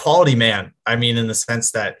 Quality man. I mean, in the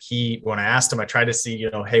sense that when I asked him, I tried to see,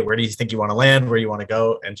 hey, where do you think you want to land? Where you want to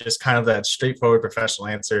go? And just kind of that straightforward professional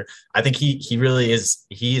answer. I think he really is.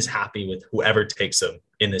 He is happy with whoever takes him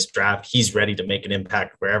in this draft. He's ready to make an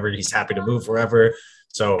impact wherever. He's happy to move wherever.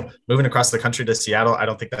 So moving across the country to Seattle, I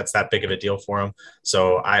don't think that's that big of a deal for him.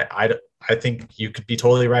 So I think you could be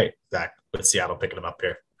totally right, Zach, with Seattle picking him up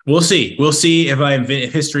here. We'll see.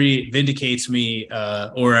 If history vindicates me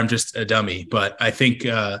or I'm just a dummy. But I think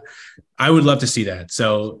I would love to see that.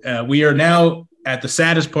 So we are now at the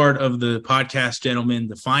saddest part of the podcast, gentlemen,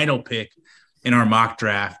 the final pick in our mock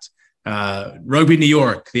draft. Rugby New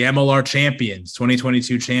York, the MLR champions,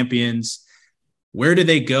 2022 champions. Where do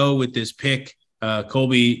they go with this pick?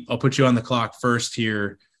 Colby, I'll put you on the clock first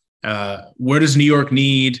here. Where does New York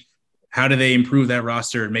need? How do they improve that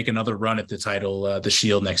roster and make another run at the title, the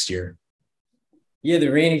Shield next year? Yeah, the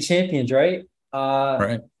reigning champions, right?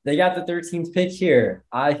 Right. They got the 13th pick here.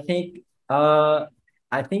 I think they're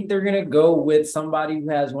gonna go with somebody who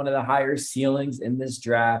has one of the higher ceilings in this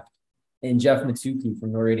draft, in Jeff Matuku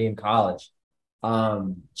from Noradian College.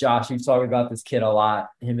 Josh, you've talked about this kid a lot,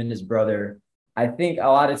 him and his brother. I think a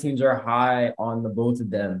lot of teams are high on the both of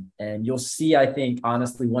them. And you'll see, I think,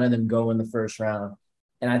 honestly, one of them go in the first round.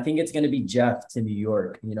 And I think it's going to be Jeff to New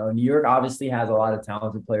York. New York obviously has a lot of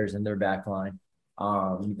talented players in their back line.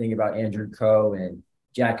 You think about Andrew Coe and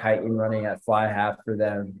Jack Heighton running at fly half for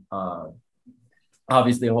them.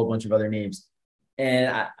 Obviously, a whole bunch of other names.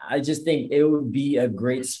 And I just think it would be a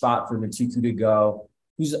great spot for Matuku to go,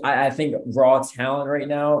 who's, I think, raw talent right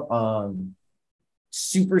now.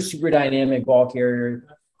 Super, super dynamic ball carrier,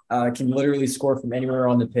 can literally score from anywhere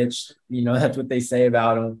on the pitch. That's what they say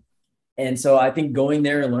about him. And so I think going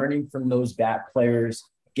there and learning from those back players,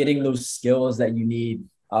 getting those skills that you need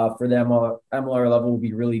for the MLR level will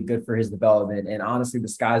be really good for his development. And honestly, the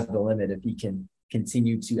sky's the limit if he can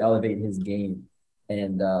continue to elevate his game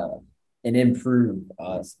and improve.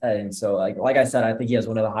 And so, like I said, I think he has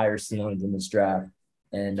one of the higher ceilings in this draft.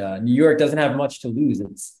 And New York doesn't have much to lose.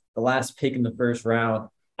 It's the last pick in the first round.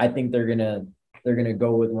 I think they're gonna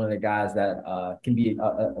go with one of the guys that can be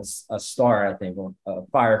a star. I think a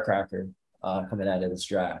firecracker coming out of this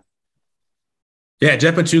draft. Yeah,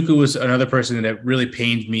 Jeff Matuku was another person that really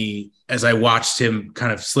pained me as I watched him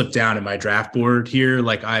kind of slip down in my draft board here.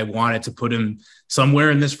 Like I wanted to put him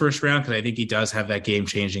somewhere in this first round because I think he does have that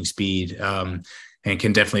game-changing speed and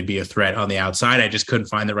can definitely be a threat on the outside. I just couldn't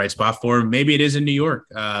find the right spot for him. Maybe it is in New York.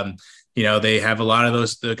 They have a lot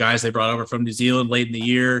of the guys they brought over from New Zealand late in the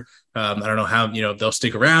year. I don't know how, they'll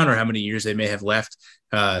stick around or how many years they may have left.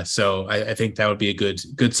 So I think that would be a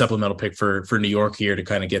good supplemental pick for New York here to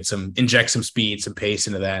kind of inject some speed, some pace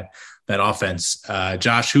into that offense.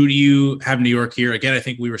 Josh, who do you have New York here? Again, I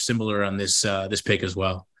think we were similar on this pick as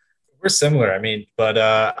well. We're similar. But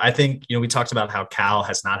I think, we talked about how Cal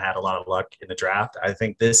has not had a lot of luck in the draft. I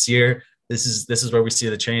think this year, this is where we see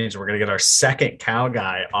the change. We're going to get our second Cal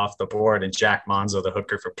guy off the board, and Jack Monzo, the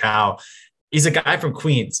hooker from Cal. He's a guy from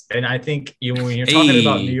Queens. And I think when you're talking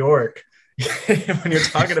about New York, when you're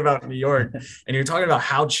talking about New York and you're talking about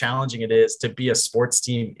how challenging it is to be a sports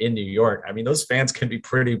team in New York, I mean, those fans can be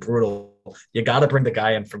pretty brutal. You got to bring the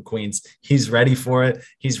guy in from Queens. He's ready for it.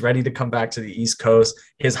 He's ready to come back to the East Coast.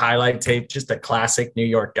 His highlight tape, just a classic New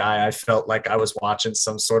York guy. I felt like I was watching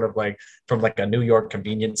some sort of like from like a New York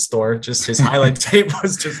convenience store. Just his highlight tape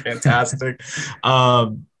was just fantastic.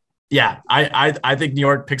 Yeah, I think New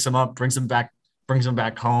York picks him up, brings him back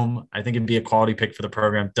home. I think it'd be a quality pick for the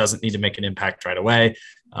program. Doesn't need to make an impact right away.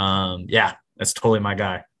 Yeah, that's totally my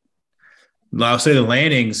guy. I'll say the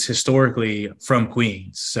Lannings historically from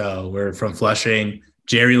Queens. So we're from Flushing.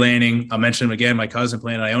 Jerry Lanning, I'll mention him again. My cousin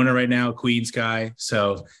playing in Iona right now, Queens guy.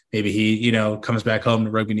 So maybe he, comes back home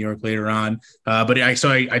to Rugby New York later on. But I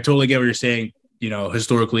totally get what you're saying.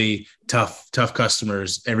 Historically tough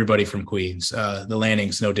customers, everybody from Queens. The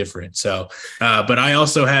Lannings, no different. So, but I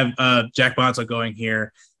also have Jack Bonsall going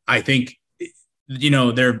here. I think,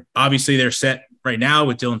 they're set right now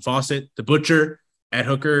with Dylan Fawcett, the Butcher at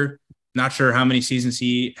hooker. Not sure how many seasons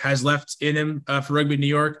he has left in him for Rugby New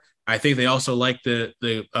York. I think they also like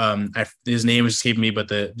his name is escaping me, but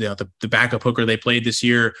the backup hooker they played this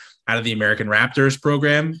year out of the American Raptors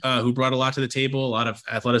program, who brought a lot to the table, a lot of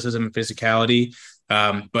athleticism and physicality.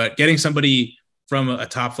 But getting somebody from a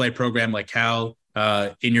top flight program like Cal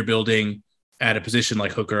in your building at a position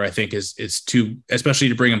like hooker, I think is too, especially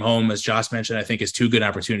to bring him home, as Josh mentioned, I think is too good an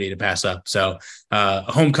opportunity to pass up. So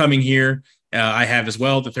a homecoming here. I have as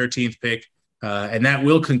well the 13th pick, and that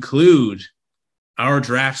will conclude our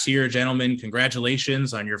drafts here, gentlemen.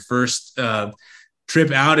 Congratulations on your first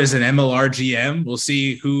trip out as an MLR GM. We'll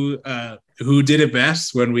see who did it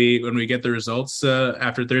best when we get the results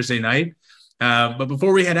after Thursday night. But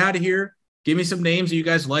before we head out of here, give me some names that you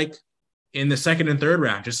guys like in the second and third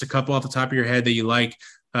round. Just a couple off the top of your head that you like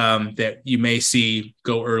that you may see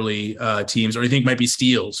go early teams, or you think might be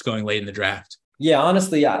steals going late in the draft. Yeah,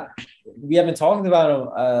 honestly, we haven't talked about him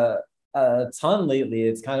a ton lately.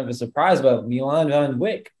 It's kind of a surprise, but Milan Van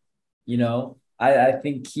Wyk, I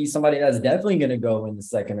think he's somebody that's definitely going to go in the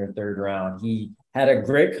second or third round. He had a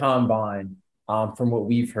great combine from what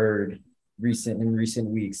we've heard in recent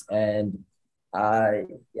weeks. And I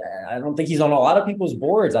don't think he's on a lot of people's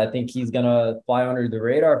boards. I think he's going to fly under the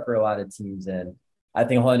radar for a lot of teams. And I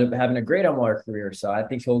think he'll end up having a great MLR career. So I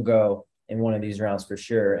think he'll go in one of these rounds for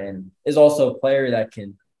sure. And is also a player that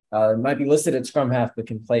can might be listed at scrum half, but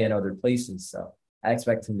can play in other places. So I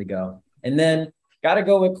expect him to go. And then got to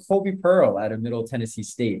go with Colby Pearl out of Middle Tennessee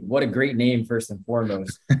State. What a great name, first and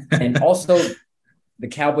foremost. And also the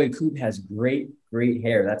Cowboy Coop has great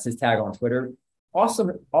hair. That's his tag on Twitter.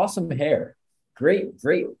 Awesome hair. Great,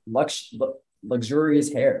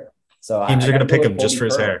 luxurious hair. So teams are going to pick him just for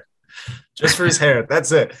his hair. Just for his hair.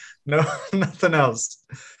 That's it. No, nothing else.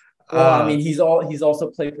 Well, he's also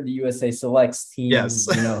played for the USA Selects team. Yes.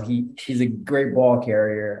 He's a great ball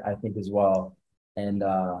carrier, I think, as well. And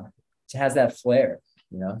has that flair,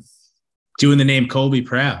 Doing the name Colby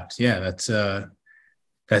proud. Yeah, that's a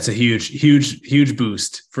huge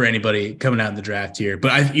boost for anybody coming out in the draft here.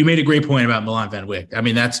 But you made a great point about Milan Van Wyk. I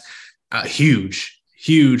mean, that's huge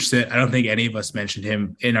that I don't think any of us mentioned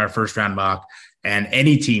him in our first round mock, and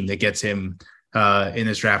any team that gets him in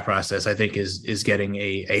this draft process, I think is getting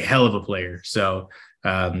a hell of a player. So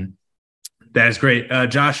that is great.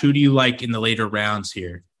 Josh, who do you like in the later rounds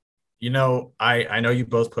here? I know you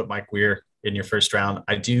both put Mike Weir in your first round.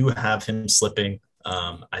 I do have him slipping.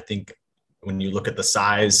 I think when you look at the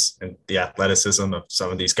size and the athleticism of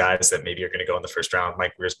some of these guys that maybe are going to go in the first round,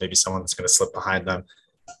 Mike Weir is maybe someone that's going to slip behind them.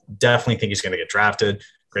 Definitely think he's going to get drafted.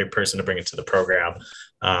 Great person to bring into the program.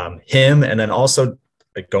 Him, and then also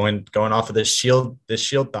going off of this shield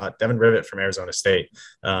thought, Devin Rivet from Arizona State,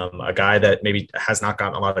 a guy that maybe has not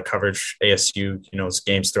gotten a lot of coverage ASU,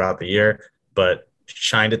 games throughout the year, but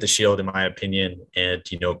shined at the Shield, in my opinion, and,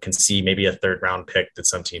 can see maybe a third round pick that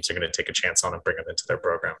some teams are going to take a chance on and bring him into their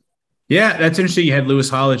program. Yeah, that's interesting. You had Lewis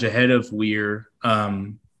Hollidge ahead of Weir.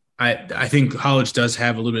 I think Hollidge does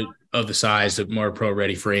have a little bit of the size of more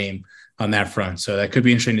pro-ready frame on that front. So that could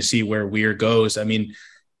be interesting to see where Weir goes. I mean,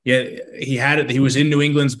 yeah, he was in New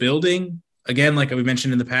England's building. Again, like we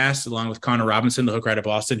mentioned in the past, along with Connor Robinson, the hooker out of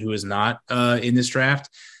Boston, who is not in this draft.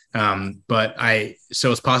 So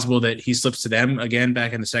it's possible that he slips to them again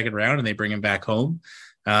back in the second round and they bring him back home.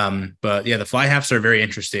 But yeah, the fly halves are very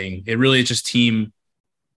interesting. It really is just team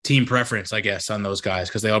preference, I guess, on those guys,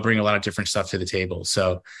 because they all bring a lot of different stuff to the table.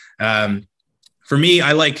 So for me,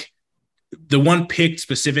 I like the one picked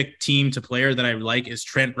specific team to player that I like is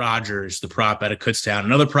Trent Rogers, the prop out of Kutztown,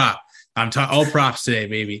 another prop all props today,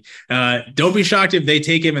 baby. Don't be shocked if they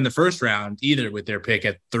take him in the first round either with their pick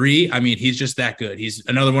at 3. I mean, he's just that good. He's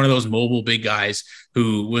another one of those mobile big guys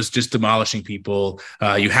who was just demolishing people.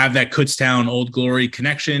 You have that Kutztown Old Glory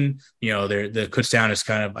connection. You know, the Kutztown is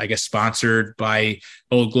kind of, I guess, sponsored by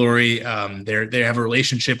Old Glory. They have a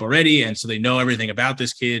relationship already, and so they know everything about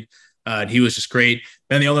this kid. He was just great.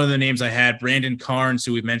 Then the other names I had, Brandon Carnes,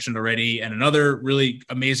 who we've mentioned already, and another really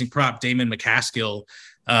amazing prop, Damon McCaskill.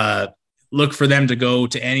 Look for them to go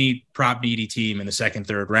to any prop needy team in the second,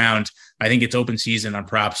 third round. I think it's open season on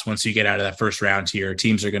props. Once you get out of that first round tier,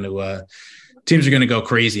 teams are going to go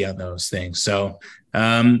crazy on those things. So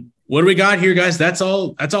what do we got here, guys? That's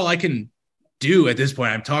all I can do at this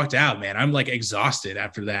point. I'm talked out, man. I'm like exhausted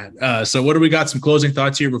after that. So what do we got? Some closing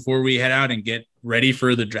thoughts here before we head out and get ready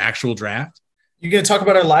for the actual draft? You going to talk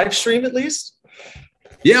about our live stream at least?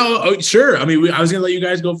 Yeah, sure. I mean, I was going to let you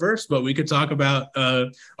guys go first, but we could talk about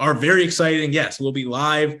our very exciting. Yes, we'll be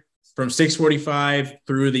live from 6:45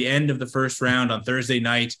 through the end of the first round on Thursday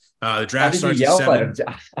night. The draft starts at 7.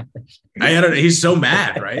 I don't know. He's so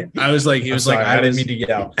mad, right? I was like, I didn't mean to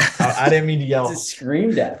yell. I didn't mean to yell. Just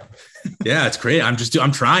screamed at. Yeah, it's great. I'm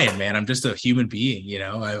trying, man. I'm just a human being, you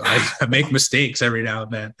know. I make mistakes every now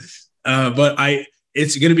and then, but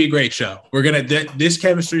it's going to be a great show. This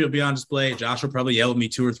chemistry will be on display. Josh will probably yell at me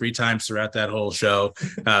 2 or 3 times throughout that whole show.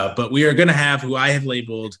 But we are going to have who I have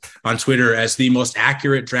labeled on Twitter as the most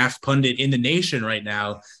accurate draft pundit in the nation right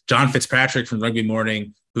now, John Fitzpatrick from Rugby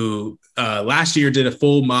Morning, who last year did a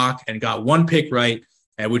full mock and got 1 pick right,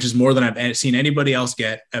 which is more than I've seen anybody else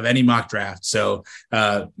get of any mock draft. So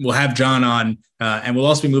we'll have John on, and we'll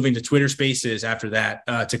also be moving to Twitter Spaces after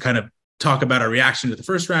that to kind of talk about our reaction to the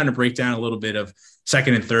first round and break down a little bit of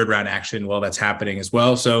second and third round action while that's happening as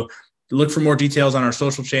well. So look for more details on our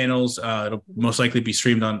social channels. It'll most likely be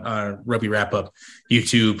streamed on Rugby Wrap Up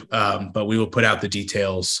YouTube, but we will put out the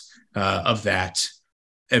details of that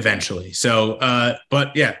eventually. So,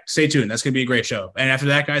 but yeah, stay tuned. That's going to be a great show. And after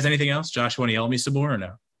that, guys, anything else? Josh, you want to yell at me some more or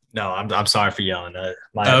no? No, I'm sorry for yelling.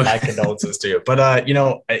 My condolences to you. But,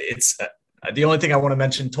 it's the only thing I want to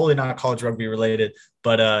mention, totally not college rugby related,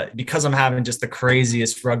 but because I'm having just the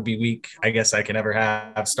craziest rugby week I guess I can ever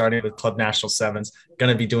have, starting with Club National Sevens,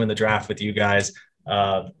 going to be doing the draft with you guys.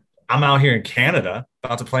 I'm out here in Canada,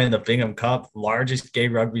 about to play in the Bingham Cup, largest gay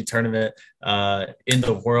rugby tournament in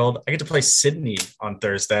the world. I get to play Sydney on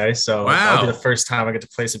Thursday, so that'll be the first time I get to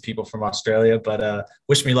play some people from Australia. But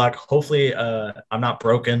wish me luck. Hopefully, I'm not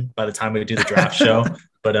broken by the time we do the draft show.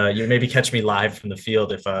 But you maybe catch me live from the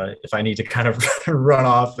field if I need to kind of run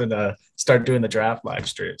off and start doing the draft live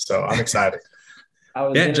stream. So I'm excited. I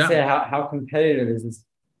was going to say, how competitive is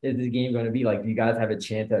this game going to be? Like, do you guys have a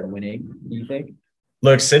chance at winning, do you think?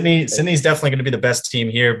 Look, Sydney's definitely going to be the best team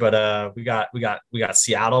here, but we got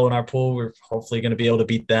Seattle in our pool. We're hopefully going to be able to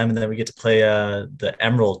beat them, and then we get to play the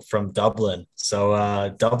Emerald from Dublin.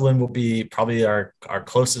 So Dublin will be probably our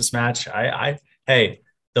closest match. Hey,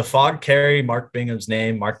 the Fog carry Mark Bingham's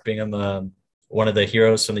name. Mark Bingham, one of the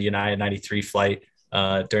heroes from the United 93 flight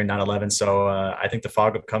during 9/11. So I think the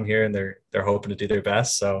Fog will come here, and they're hoping to do their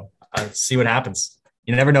best. So see what happens.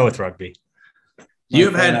 You never know with rugby. You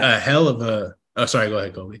have had a hell of a. Oh, sorry. Go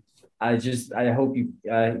ahead, Colby. I hope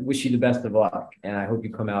I wish you the best of luck, and I hope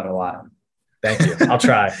you come out alive. Thank you. I'll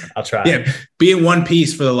try. Yeah, be in one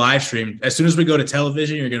piece for the live stream. As soon as we go to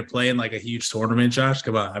television, you're going to play in like a huge tournament, Josh.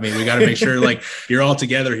 Come on. I mean, we got to make sure like you're all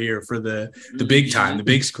together here for the big time, the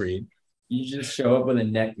big screen. You just show up with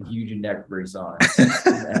a huge neck brace on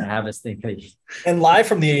and have us think. And live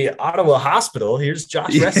from the Ottawa hospital, here's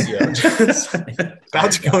Josh Restio,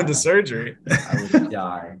 about to go into surgery. I would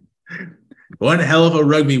die. One hell of a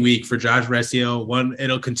rugby week for Josh Restio.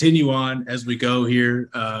 It'll continue on as we go here.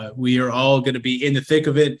 We are all going to be in the thick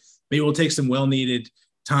of it. Maybe we'll take some well-needed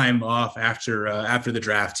time off after the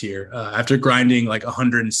draft here, after grinding like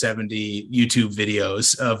 170 YouTube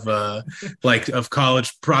videos of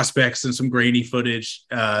college prospects and some grainy footage,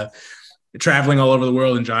 traveling all over the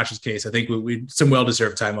world. In Josh's case, I think we some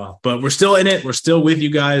well-deserved time off, but we're still in it. We're still with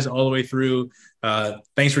you guys all the way through.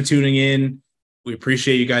 Thanks for tuning in. We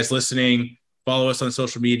appreciate you guys listening. Follow us on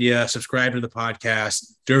social media, subscribe to the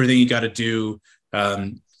podcast, do everything you got to do.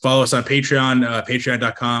 Follow us on Patreon,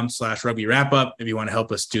 patreon.com/rugby wrap up if you want to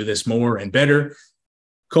help us do this more and better.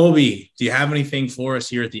 Colby, do you have anything for us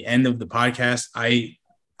here at the end of the podcast? I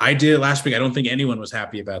did it last week. I don't think anyone was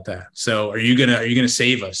happy about that. So are you gonna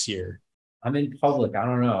save us here? I'm in public. I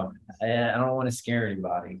don't know. I don't want to scare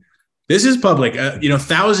anybody. This is public.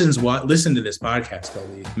 Thousands listen to this podcast,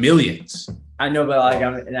 Colby. Millions. I know, but like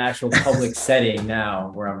I'm in an actual public setting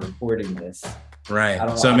now where I'm recording this. Right. I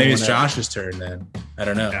don't- So I don't maybe it's wanna- Josh's turn then. I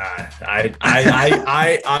don't know.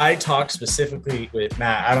 I talked specifically with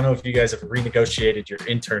Matt. I don't know if you guys have renegotiated your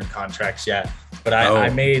intern contracts yet, but I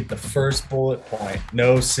made the first bullet point: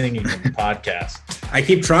 no singing in the podcast. I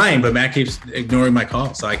keep trying, but Matt keeps ignoring my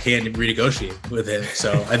call, so I can't renegotiate with him.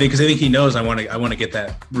 So I think he knows I want to get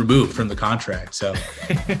that removed from the contract. So,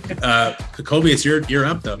 Kobe, you're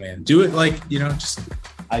up though, man. Do it like just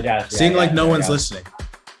I got you. sing like no one's listening.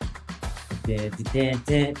 Dun, dun,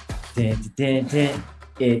 dun, dun, dun, dun.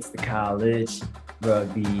 It's the college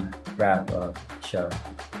rugby wrap-up show.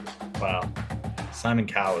 Wow, Simon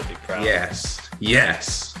Cowell would be proud.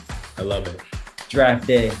 Yes, I love it. Draft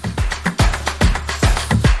day.